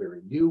that's still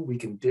very new. We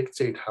can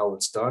dictate how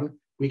it's done.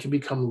 We can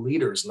become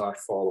leaders, not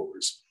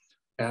followers.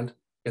 And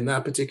in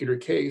that particular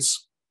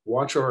case,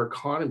 watch our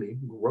economy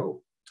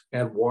grow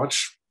and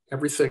watch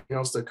everything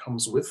else that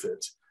comes with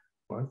it.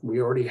 Well, we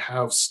already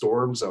have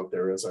storms out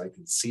there, as I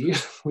can see.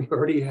 We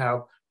already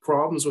have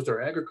problems with our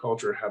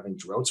agriculture having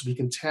droughts. We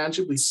can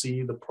tangibly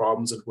see the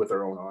problems with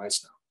our own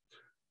eyes now.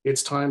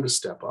 It's time to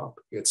step up.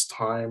 It's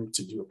time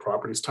to do it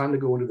properly. It's time to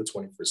go into the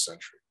 21st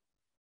century.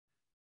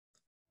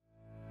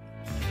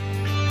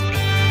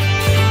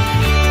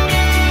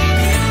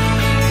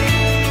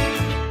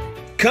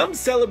 Come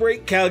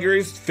celebrate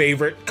Calgary's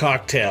favorite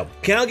cocktail.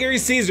 Calgary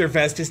Caesar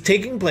Fest is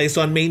taking place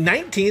on May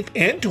 19th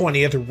and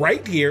 20th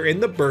right here in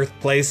the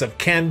birthplace of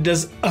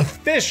Canada's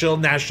official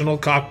national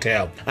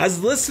cocktail.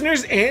 As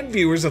listeners and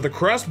viewers of the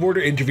cross-border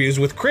interviews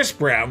with Chris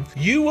Brown,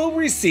 you will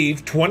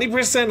receive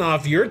 20%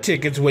 off your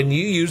tickets when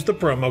you use the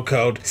promo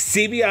code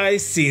CBI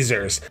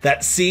Caesars.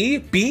 That's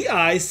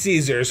CBI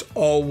Caesars,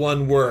 all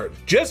one word.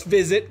 Just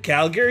visit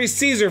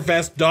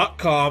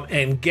CalgaryCaesarFest.com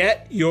and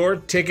get your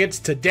tickets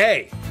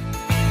today.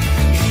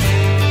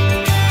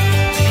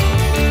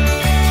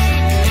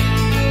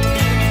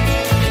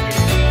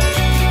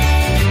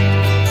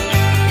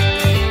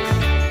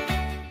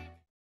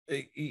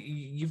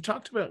 You've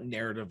talked about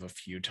narrative a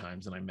few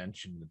times, and I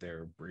mentioned it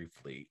there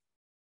briefly.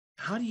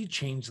 How do you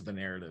change the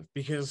narrative?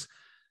 Because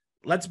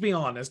let's be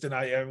honest,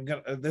 and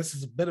this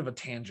is a bit of a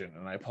tangent,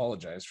 and I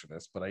apologize for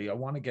this, but I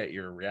want to get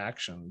your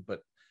reaction. But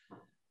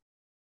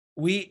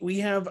we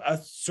have a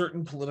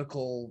certain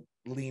political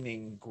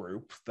leaning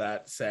group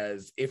that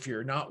says if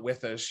you're not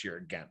with us, you're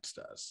against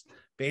us.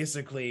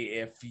 Basically,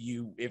 if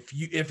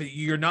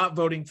you're not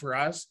voting for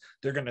us,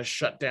 they're going to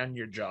shut down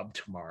your job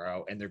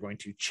tomorrow, and they're going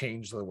to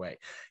change the way.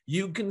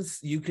 You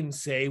can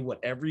say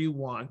whatever you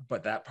want,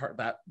 but that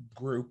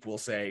group will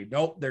say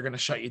nope, they're going to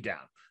shut you down.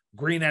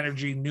 Green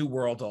energy, new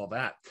world, all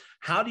that.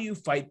 How do you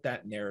fight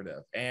that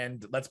narrative?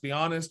 And let's be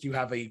honest, you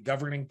have a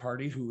governing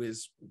party who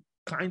is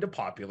kind of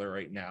popular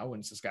right now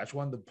in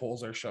Saskatchewan. The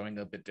polls are showing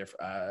a bit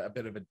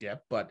of a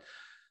dip, but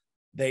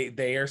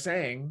they are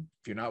saying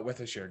if you're not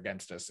with us, you're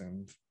against us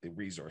in the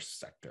resource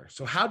sector.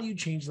 So how do you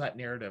change that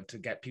narrative to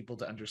get people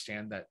to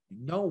understand that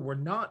no, we're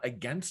not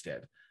against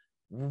it,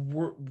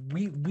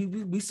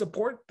 we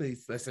support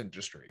this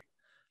industry?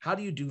 How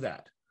do you do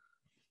that?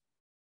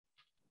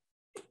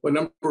 Well, a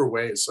number of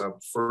ways.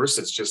 First,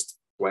 it's just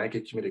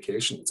blanket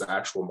communication. It's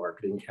actual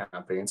marketing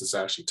campaigns. It's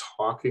actually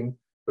talking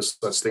with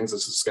such things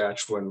as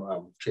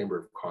Saskatchewan Chamber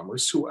of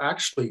Commerce, who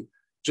actually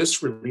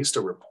just released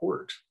a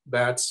report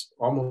that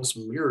almost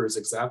mirrors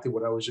exactly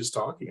what I was just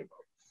talking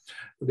about.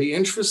 The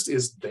interest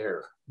is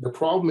there. The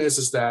problem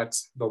is that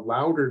the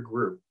louder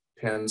group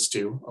tends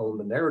to own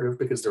the narrative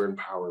because they're in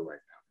power right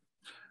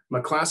now. My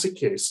classic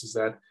case is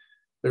that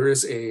there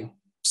is a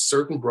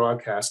certain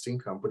broadcasting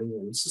company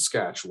in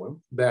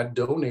Saskatchewan that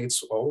donates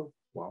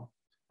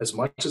as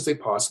much as they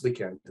possibly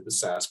can to the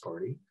Sask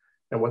Party.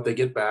 And what they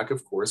get back,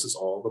 of course, is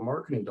all the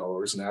marketing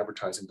dollars and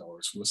advertising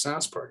dollars from the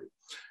Sask Party.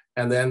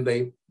 And then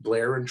they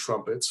blare and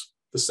trumpet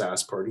the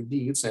Sask Party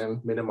deeds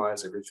and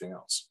minimize everything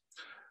else.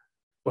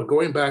 But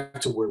going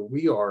back to where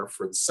we are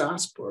for the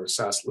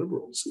Sask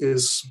Liberals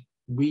is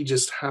we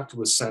just have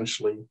to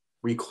essentially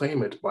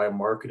reclaim it by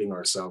marketing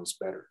ourselves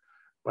better,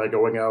 by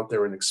going out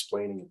there and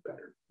explaining it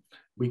better.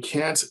 We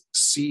can't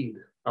cede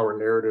our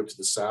narrative to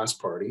the Sask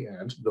Party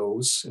and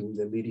those in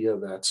the media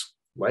that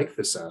like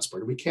the Sask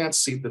Party. We can't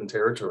cede them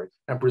territory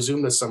and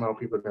presume that somehow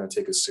people are going to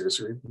take us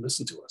seriously and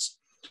listen to us.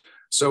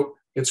 So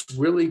it's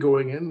really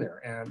going in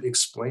there and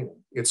explaining.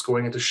 It's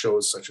going into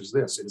shows such as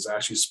this. It is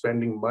actually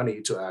spending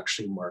money to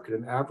actually market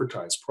and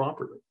advertise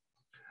properly.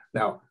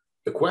 Now,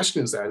 the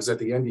question is that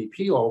the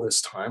NDP all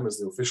this time, as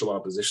the official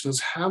opposition, has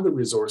have the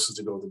resources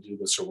to be able to do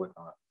this or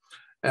whatnot.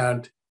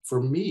 And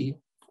for me,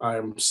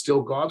 I'm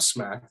still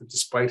gobsmacked that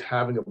despite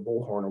having a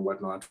bullhorn or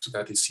whatnot,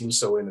 that they seem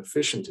so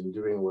inefficient in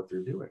doing what they're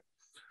doing.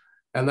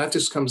 And that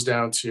just comes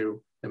down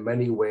to, in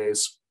many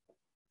ways,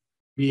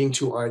 being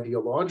too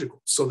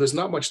ideological. So there's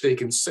not much they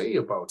can say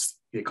about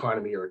the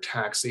economy or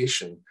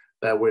taxation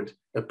that would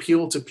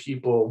appeal to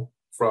people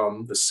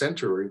from the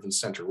center or even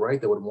center right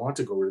that would want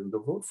to go in to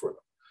vote for them.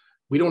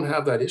 We don't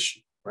have that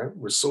issue, right?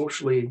 We're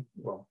socially,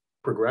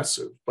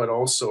 progressive, but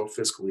also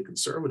fiscally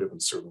conservative in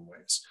certain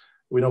ways.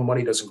 We know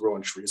money doesn't grow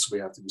on trees, so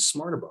we have to be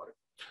smart about it.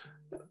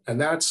 And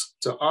that,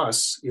 to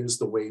us, is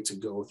the way to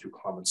go through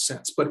common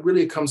sense. But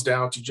really, it comes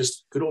down to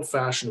just good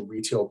old-fashioned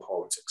retail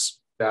politics.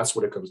 That's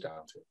what it comes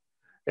down to.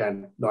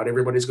 And not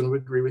everybody's going to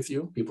agree with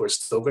you. People are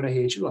still going to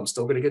hate you. I'm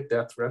still going to get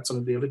death threats on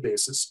a daily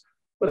basis,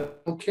 but I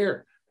don't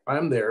care.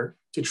 I'm there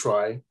to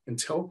try and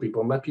tell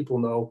people and let people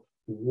know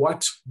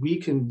what we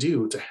can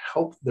do to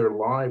help their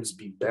lives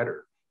be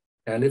better.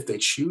 And if they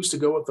choose to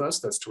go with us,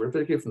 that's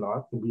terrific. If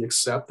not, we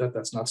accept that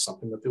that's not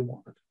something that they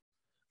want.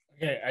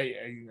 Okay,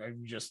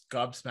 I'm just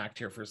gobsmacked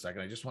here for a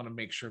second. I just want to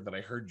make sure that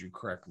I heard you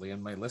correctly,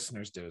 and my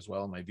listeners do as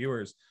well, and my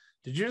viewers.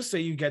 Did you just say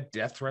you get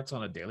death threats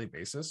on a daily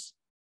basis?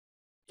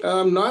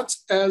 Not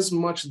as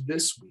much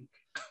this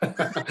week.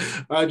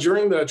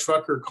 During the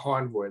trucker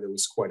convoy, there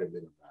was quite a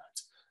bit of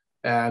that.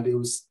 And it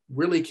was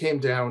really came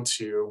down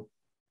to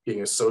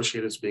being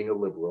associated as being a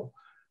liberal,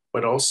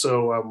 but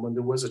also when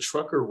there was a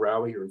trucker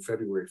rally on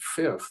February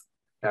 5th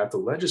at the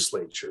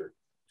legislature,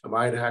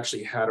 I had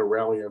actually had a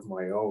rally of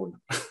my own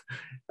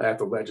at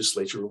the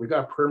legislature where we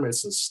got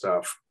permits and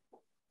stuff.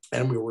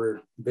 And we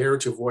were there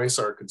to voice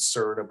our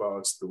concern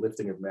about the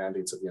lifting of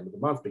mandates at the end of the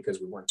month because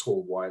we weren't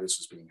told why this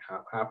was being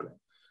happening.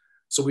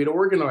 So we'd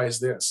organized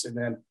this. And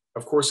then,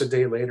 of course, a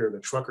day later, the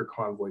trucker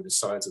convoy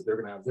decides that they're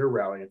going to have their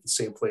rally at the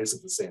same place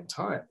at the same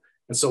time.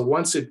 And so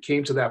once it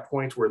came to that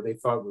point where they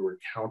thought we were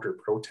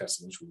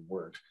counter-protesting, which we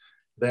weren't,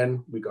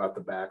 then we got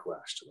the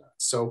backlash to that.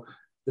 So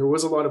there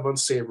was a lot of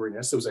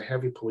unsavoriness. There was a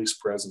heavy police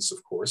presence,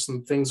 of course,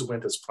 and things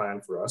went as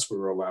planned for us. We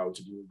were allowed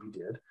to do what we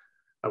did.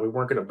 We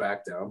weren't going to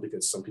back down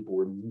because some people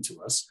were mean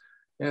to us.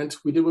 And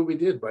we did what we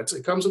did, but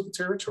it comes with the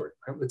territory.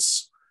 Right?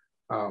 It's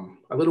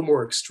a little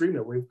more extreme.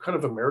 We've kind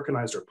of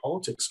Americanized our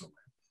politics in a way,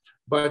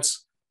 but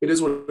it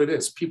is what it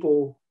is.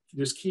 People,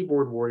 there's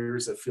keyboard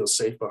warriors that feel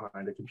safe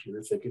behind a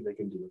computer thinking they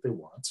can do what they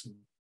want.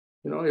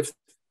 And, if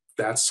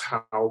that's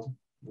how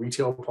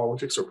retail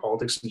politics or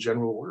politics in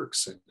general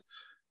works. And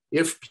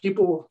if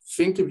people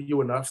think of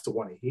you enough to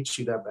want to hate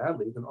you that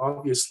badly, then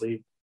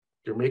obviously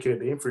you're making a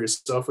name for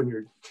yourself and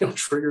you're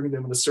triggering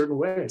them in a certain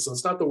way. So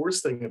it's not the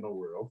worst thing in the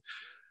world.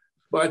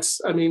 But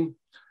I mean,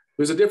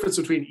 there's a difference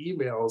between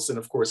emails and,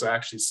 of course,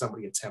 actually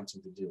somebody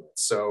attempting to do it.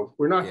 So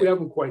we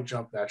haven't quite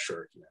jumped that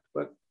shark yet.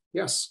 But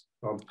yes,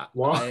 a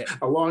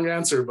long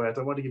answer, but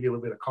I want to give you a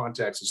little bit of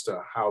context as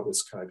to how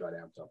this kind of got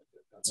amped up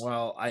a bit.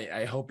 Well,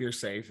 I hope you're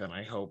safe, and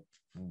I hope,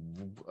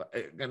 and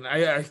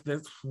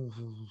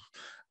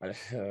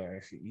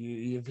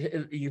you've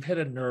hit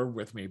a nerve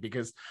with me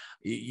because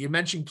you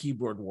mentioned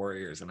keyboard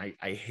warriors, and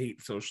I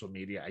hate social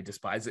media. I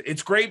despise it.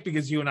 It's great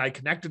because you and I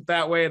connected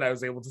that way, and I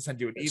was able to send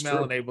you an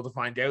email and able to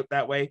find out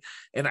that way.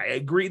 And I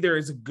agree there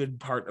is a good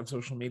part of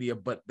social media,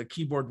 but the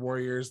keyboard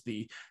warriors,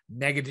 the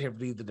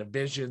negativity, the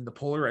division, the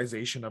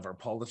polarization of our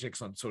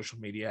politics on social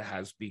media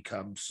has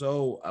become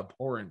so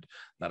abhorrent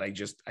that I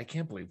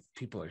can't believe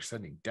people are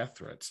sending death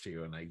threats to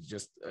you. And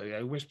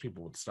I wish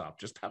people would stop.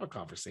 Just have a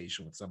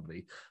conversation with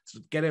somebody. So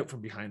get out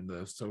from behind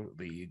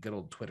the good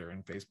old Twitter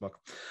and Facebook.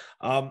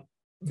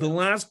 The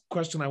last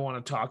question I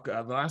want to talk,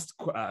 the last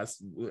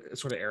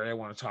sort of area I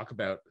want to talk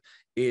about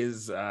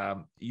is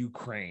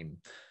Ukraine.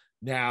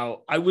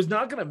 Now, I was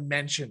not going to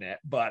mention it,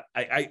 but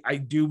I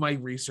do my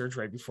research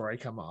right before I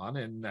come on,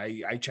 and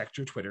I checked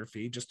your Twitter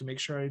feed just to make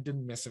sure I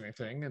didn't miss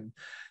anything. And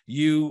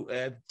you,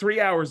 3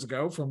 hours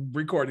ago from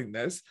recording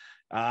this,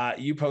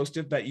 you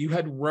posted that you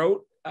had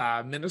wrote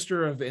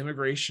Minister of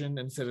Immigration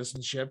and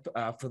Citizenship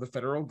for the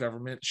federal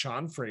government,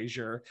 Sean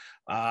Fraser,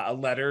 a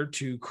letter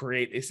to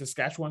create a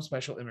Saskatchewan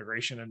Special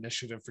Immigration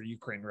Initiative for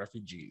Ukraine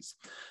refugees.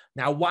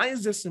 Now, why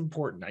is this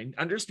important? I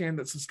understand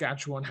that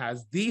Saskatchewan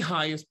has the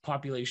highest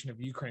population of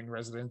Ukraine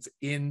residents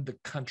in the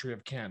country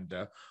of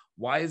Canada.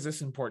 Why is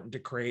this important to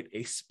create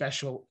a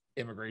special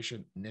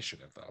immigration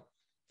initiative, though?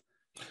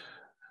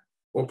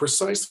 Well,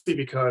 precisely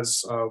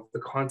because of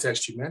the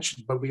context you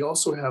mentioned, but we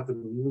also have the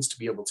means to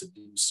be able to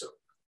do so.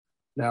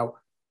 Now,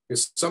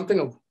 it's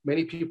something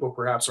many people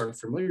perhaps aren't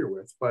familiar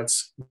with, but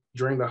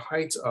during the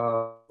height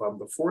of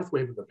the fourth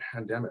wave of the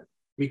pandemic,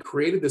 we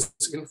created this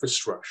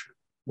infrastructure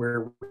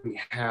where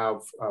we have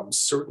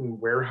certain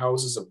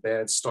warehouses of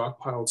beds,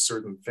 stockpiled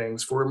certain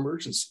things for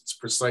emergencies,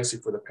 precisely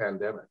for the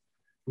pandemic.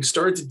 We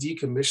started to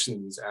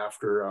decommission these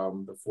after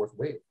the fourth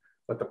wave,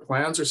 but the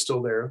plans are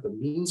still there, the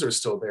means are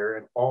still there,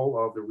 and all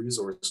of the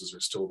resources are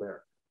still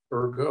there.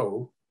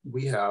 Ergo,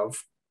 we have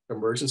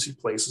emergency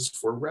places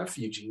for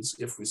refugees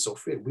if we so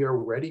fit. We are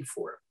ready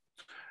for it.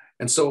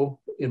 And so,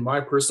 in my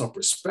personal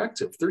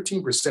perspective,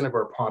 13% of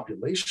our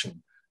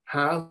population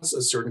has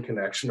a certain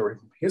connection or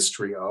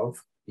history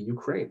of the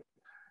Ukraine.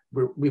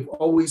 We've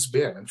always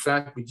been. In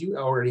fact, we do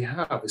already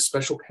have a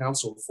special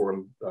counsel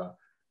for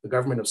the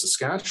government of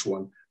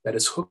Saskatchewan that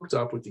is hooked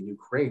up with the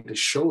Ukraine to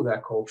show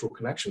that cultural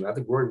connection. I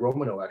think Roy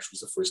Romano actually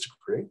was the first to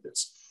create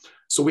this.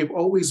 So we've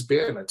always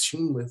been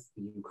attuned with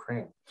the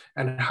Ukraine.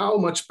 And how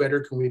much better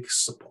can we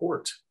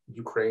support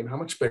Ukraine? How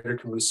much better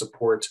can we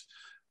support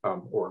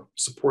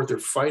their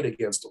fight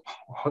against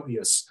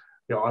obvious,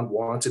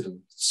 unwanted and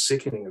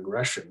sickening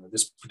aggression at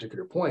this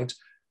particular point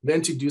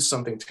than to do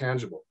something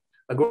tangible?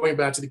 Going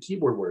back to the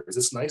keyboard warriors,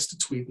 it's nice to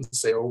tweet and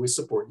say, oh, we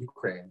support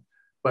Ukraine.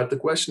 But the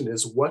question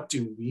is, what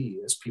do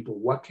we as people,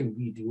 what can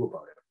we do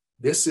about it?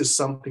 This is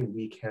something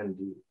we can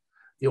do.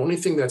 The only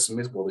thing that's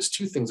missing, well, there's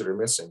two things that are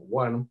missing.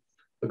 One,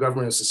 the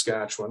government of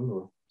Saskatchewan,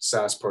 the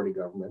SAS party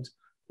government,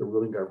 the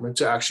ruling government,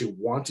 to actually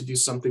want to do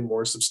something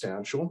more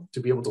substantial,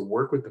 to be able to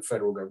work with the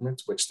federal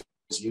government, which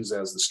is used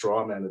as the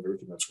straw man of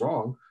everything that's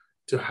wrong,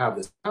 to have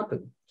this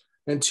happen.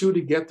 And two,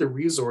 to get the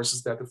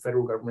resources that the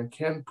federal government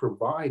can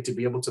provide to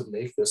be able to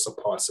make this a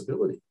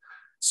possibility.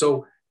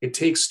 So it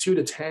takes two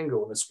to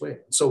tango in this way.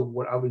 So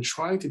what I've been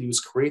trying to do is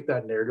create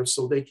that narrative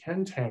so they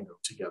can tango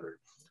together,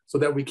 so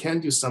that we can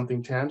do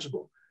something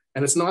tangible.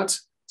 And it's not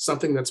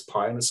something that's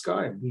pie in the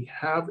sky. We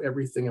have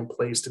everything in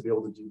place to be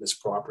able to do this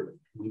properly.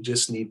 We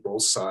just need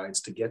both sides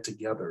to get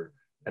together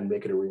and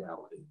make it a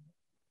reality.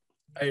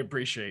 I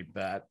appreciate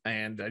that,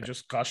 and I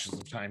just cautious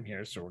of time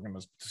here, so we're going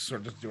to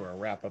sort of do our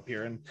wrap up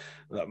here. And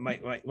the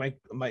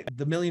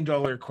 $1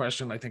 million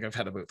question, I think I've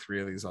had about 3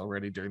 of these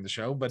already during the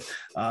show, but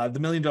the $1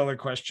 million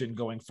question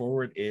going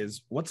forward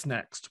is, what's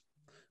next?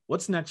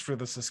 What's next for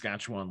the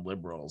Saskatchewan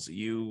Liberals?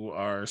 You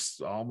are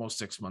almost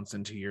 6 months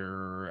into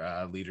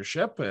your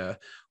leadership.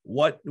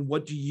 What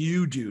do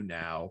you do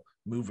now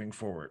moving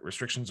forward?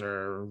 Restrictions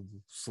are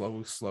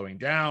slowing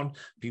down.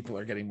 People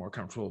are getting more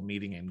comfortable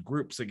meeting in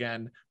groups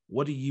again.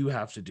 What do you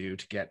have to do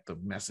to get the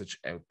message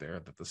out there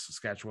that the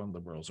Saskatchewan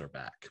Liberals are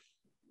back?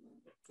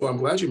 Well, I'm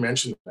glad you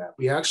mentioned that.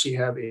 We actually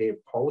have a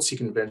policy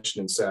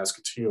convention in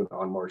Saskatoon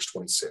on March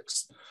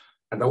 26th.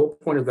 And the whole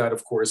point of that,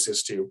 of course,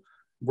 is to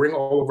bring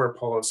all of our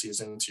policies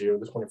into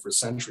the 21st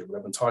century, what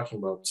I've been talking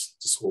about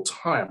this whole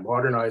time,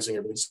 modernizing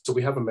everything. So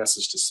we have a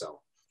message to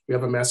sell. We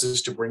have a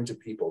message to bring to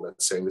people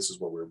that's saying this is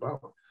what we're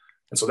about.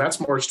 And so that's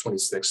March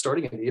 26th.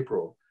 Starting in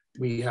April,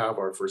 we have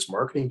our first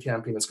marketing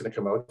campaign that's going to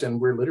come out, and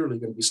we're literally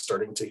going to be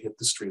starting to hit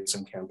the streets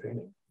and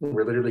campaigning.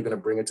 We're literally going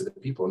to bring it to the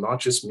people,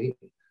 not just me,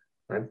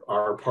 right?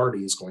 Our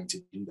party is going to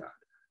do that.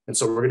 And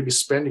so we're going to be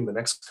spending the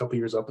next couple of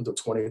years up until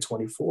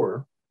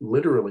 2024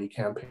 literally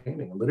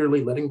campaigning,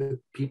 literally letting the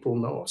people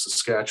know,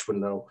 Saskatchewan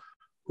know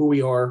who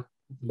we are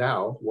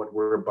now, what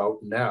we're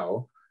about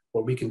now,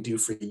 what we can do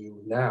for you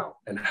now,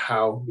 and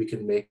how we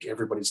can make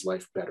everybody's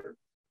life better.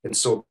 And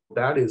so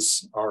that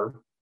is our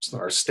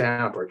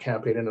stamp, our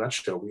campaign in a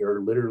nutshell. We are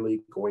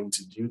literally going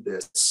to do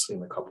this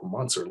in a couple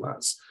months or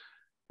less.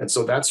 And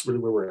so that's really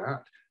where we're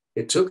at.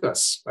 It took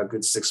us a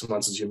good 6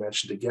 months, as you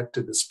mentioned, to get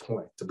to this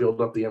point, to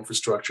build up the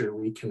infrastructure,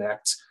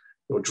 reconnect,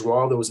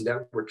 draw those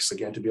networks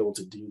again to be able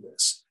to do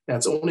this. And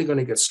it's only going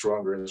to get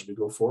stronger as we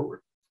go forward.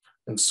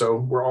 And so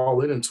we're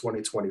all in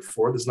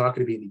 2024. There's not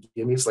going to be any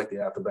gimmies like the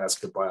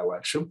Athabasca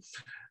by-election.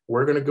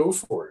 We're going to go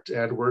for it.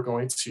 And we're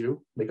going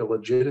to make a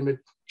legitimate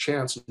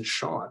chance and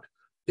shot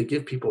to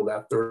give people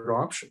that third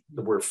option.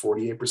 We're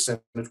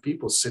 48% of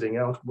people sitting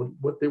out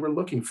what they were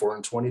looking for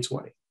in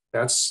 2020.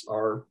 That's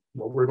what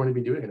we're going to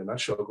be doing in a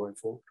nutshell going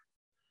forward.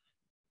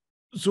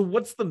 So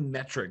what's the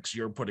metrics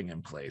you're putting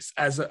in place?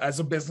 As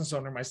a business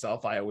owner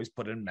myself, I always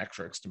put in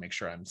metrics to make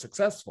sure I'm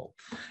successful.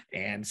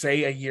 And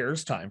say a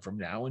year's time from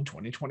now in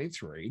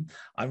 2023,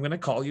 I'm going to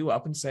call you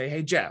up and say,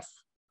 hey, Jeff,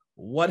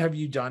 what have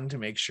you done to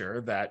make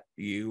sure that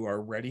you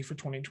are ready for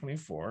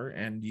 2024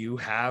 and you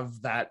have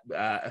that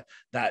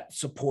that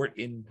support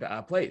in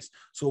place?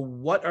 So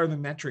what are the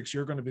metrics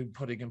you're going to be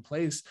putting in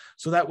place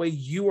so that way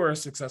you are a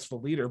successful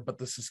leader, but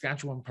the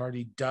Saskatchewan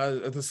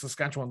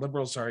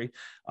Liberals,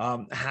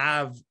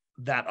 have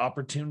that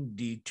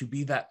opportunity to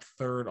be that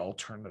third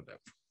alternative?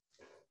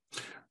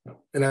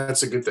 And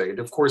that's a good thing. And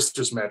of course,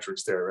 there's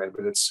metrics there, right?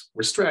 But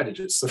we're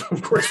strategists, so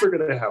of course we're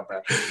going to have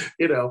that,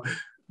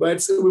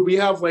 But we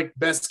have like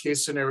best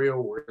case scenario,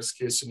 worst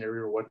case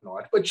scenario,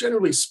 whatnot. But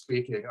generally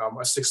speaking,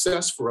 a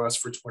success for us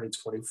for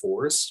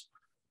 2024 is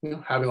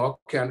having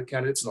all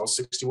candidates in all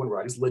 61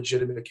 ridings,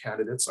 legitimate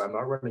candidates. I'm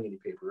not running any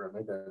paper. I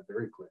make that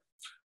very clear.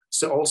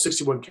 So all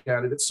 61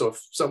 candidates. So if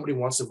somebody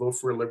wants to vote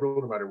for a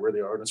Liberal, no matter where they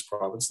are in this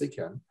province, they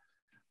can.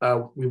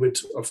 We would,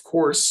 of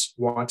course,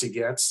 want to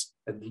get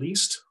at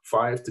least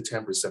 5 to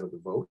 10% of the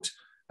vote.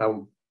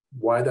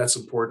 Why that's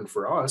important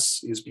for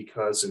us is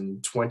because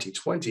in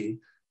 2020,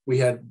 we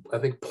had, I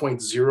think,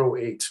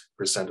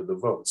 0.08% of the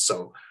vote.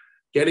 So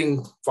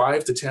getting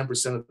 5 to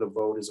 10% of the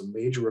vote is a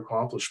major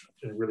accomplishment,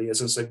 and it really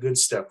is. It's a good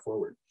step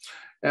forward.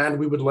 And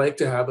we would like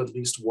to have at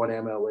least one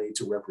MLA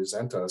to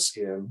represent us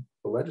in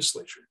the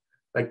legislature.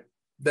 Like,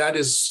 that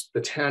is the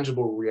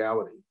tangible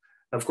reality.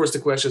 And of course, the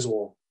question is,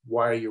 well,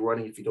 why are you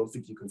running if you don't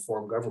think you can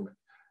form government?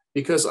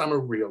 Because I'm a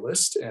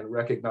realist and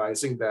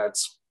recognizing that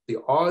the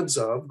odds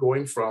of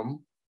going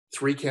from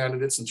 3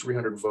 candidates and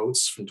 300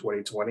 votes from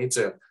 2020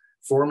 to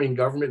forming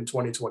government in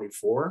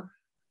 2024,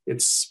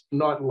 it's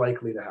not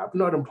likely to happen.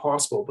 Not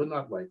impossible, but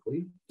not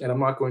likely. And I'm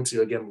not going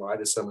to, again, lie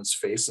to someone's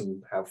face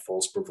and have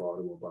false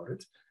bravado about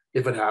it.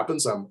 If it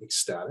happens, I'm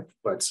ecstatic,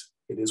 but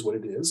it is what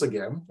it is.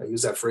 Again, I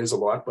use that phrase a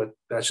lot, but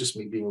that's just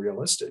me being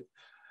realistic.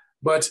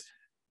 But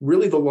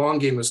really, the long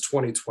game is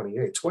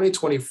 2028.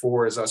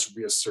 2024 is us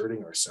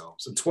reasserting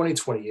ourselves. And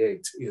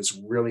 2028 is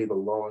really the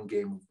long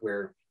game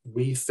where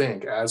we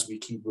think, as we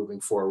keep moving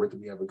forward, that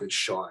we have a good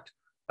shot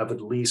of at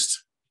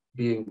least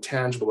being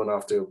tangible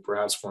enough to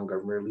perhaps form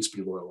government, or at least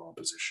be loyal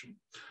opposition.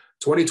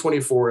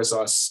 2024 is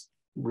us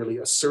really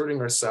asserting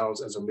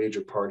ourselves as a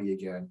major party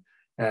again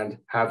and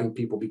having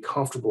people be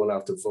comfortable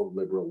enough to vote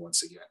Liberal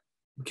once again.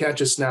 We can't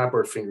just snap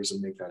our fingers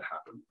and make that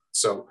happen.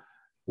 So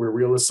we're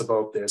realists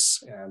about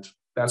this, and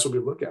that's what we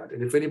look at.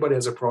 And if anybody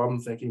has a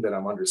problem thinking that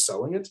I'm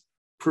underselling it,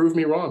 prove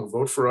me wrong.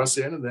 Vote for us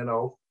in, and then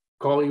I'll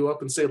call you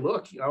up and say,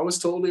 look, I was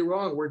totally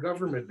wrong. We're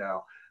government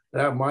now.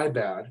 My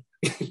bad.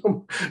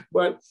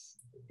 But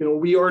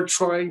we are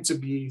trying to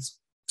be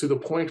to the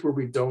point where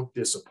we don't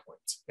disappoint.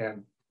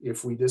 And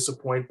if we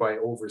disappoint by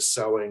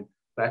overselling,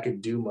 that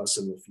could doom us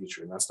in the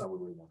future. And that's not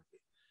what we want to be.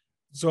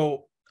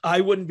 So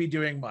I wouldn't be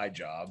doing my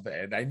job.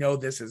 And I know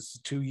this is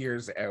 2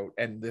 years out,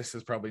 and this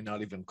is probably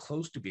not even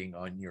close to being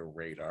on your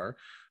radar,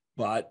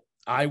 but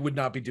I would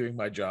not be doing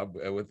my job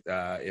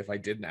if I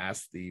didn't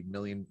ask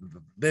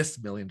this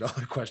 $1 million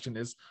question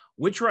is,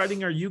 which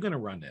riding are you going to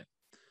run in?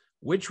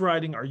 Which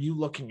riding are you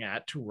looking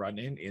at to run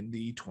in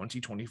the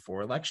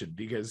 2024 election?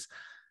 Because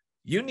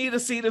you need a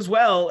seat as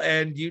well,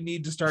 and you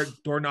need to start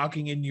door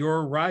knocking in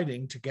your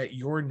riding to get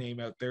your name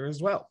out there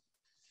as well.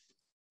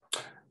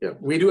 Yeah,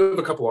 we do have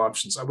a couple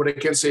options. What I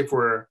can say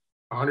for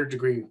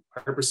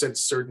 100%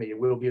 certainty, it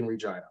will be in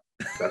Regina.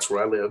 That's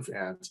where I live.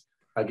 And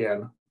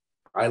again,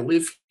 I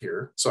live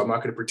here, so I'm not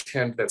going to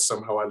pretend that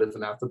somehow I live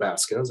in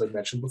Athabasca, as I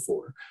mentioned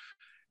before.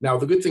 Now,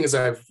 the good thing is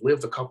I've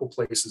lived a couple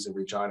places in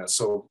Regina,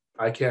 so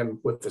I can,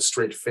 with a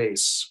straight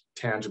face,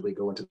 tangibly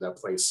go into that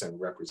place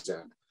and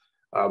represent.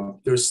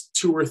 There's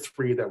 2 or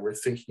 3 that we're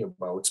thinking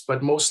about,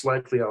 but most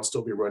likely I'll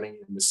still be running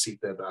in the seat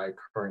that I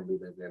currently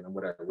live in and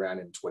what I ran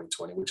in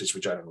 2020, which is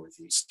Regina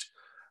Northeast.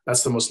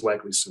 That's the most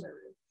likely scenario.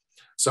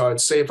 So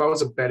I'd say if I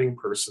was a betting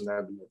person,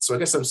 that'd be it. So I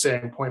guess I'm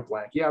saying point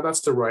blank, yeah,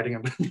 that's the writing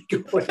I'm going to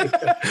be going.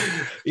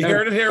 You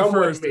heard it here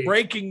first.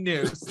 Breaking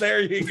news.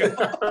 There you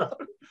go.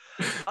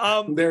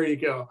 There you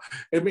go.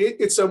 I mean,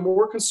 it's a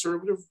more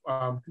conservative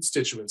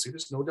constituency.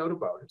 There's no doubt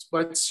about it.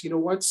 But you know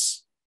what?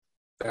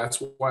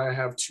 That's why I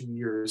have 2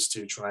 years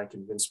to try and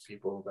convince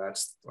people that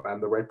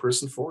I'm the right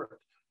person for it.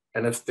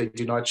 And if they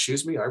do not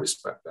choose me, I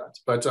respect that.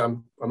 But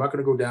I'm not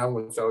going to go down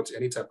without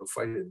any type of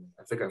fighting.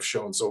 I think I've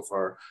shown so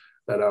far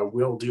that I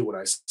will do what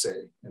I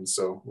say. And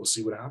so we'll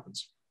see what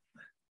happens.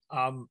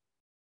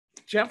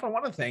 Jeff, I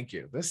want to thank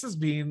you. This has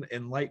been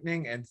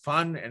enlightening and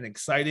fun and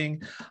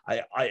exciting.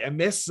 I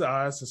miss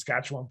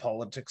Saskatchewan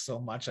politics so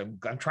much. I'm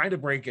trying to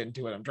break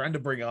into it. I'm trying to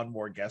bring on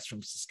more guests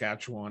from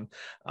Saskatchewan.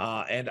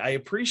 And I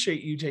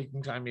appreciate you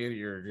taking time out of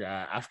your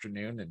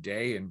afternoon and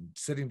day and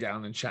sitting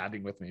down and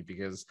chatting with me,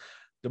 because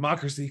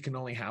democracy can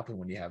only happen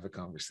when you have a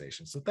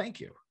conversation. So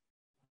thank you.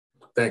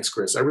 Thanks,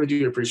 Chris. I really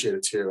do appreciate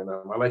it too. And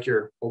I like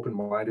your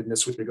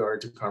open-mindedness with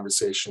regard to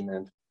conversation.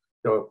 And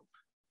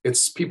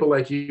it's people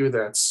like you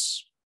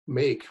that's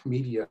make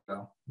media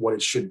what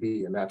it should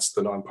be, and that's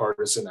the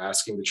nonpartisan,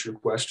 asking the true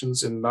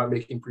questions and not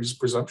making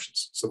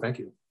presumptions. So thank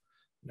you.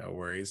 No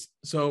worries.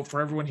 So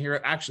for everyone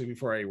here, actually,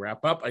 before I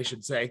wrap up, I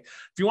should say,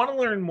 if you want to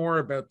learn more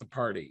about the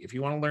party, if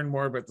you want to learn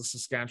more about the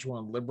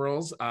Saskatchewan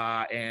Liberals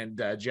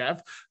and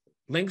Jeff,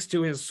 Links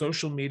to his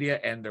social media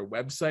and their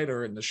website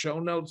are in the show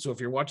notes. So if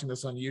you're watching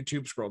this on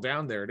YouTube, scroll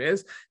down. There it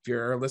is. If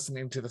you're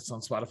listening to this on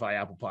Spotify,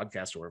 Apple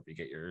Podcasts, or wherever you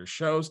get your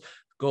shows,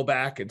 go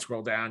back and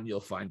scroll down. You'll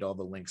find all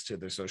the links to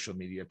their social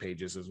media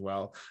pages as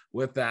well.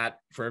 With that,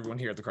 for everyone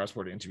here at the Cross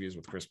Border Interviews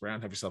with Chris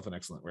Brown, have yourself an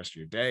excellent rest of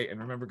your day.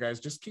 And remember, guys,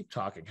 just keep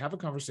talking. Have a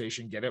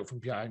conversation. Get out from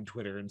behind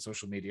Twitter and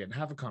social media and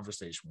have a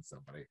conversation with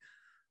somebody.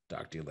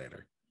 Talk to you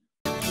later.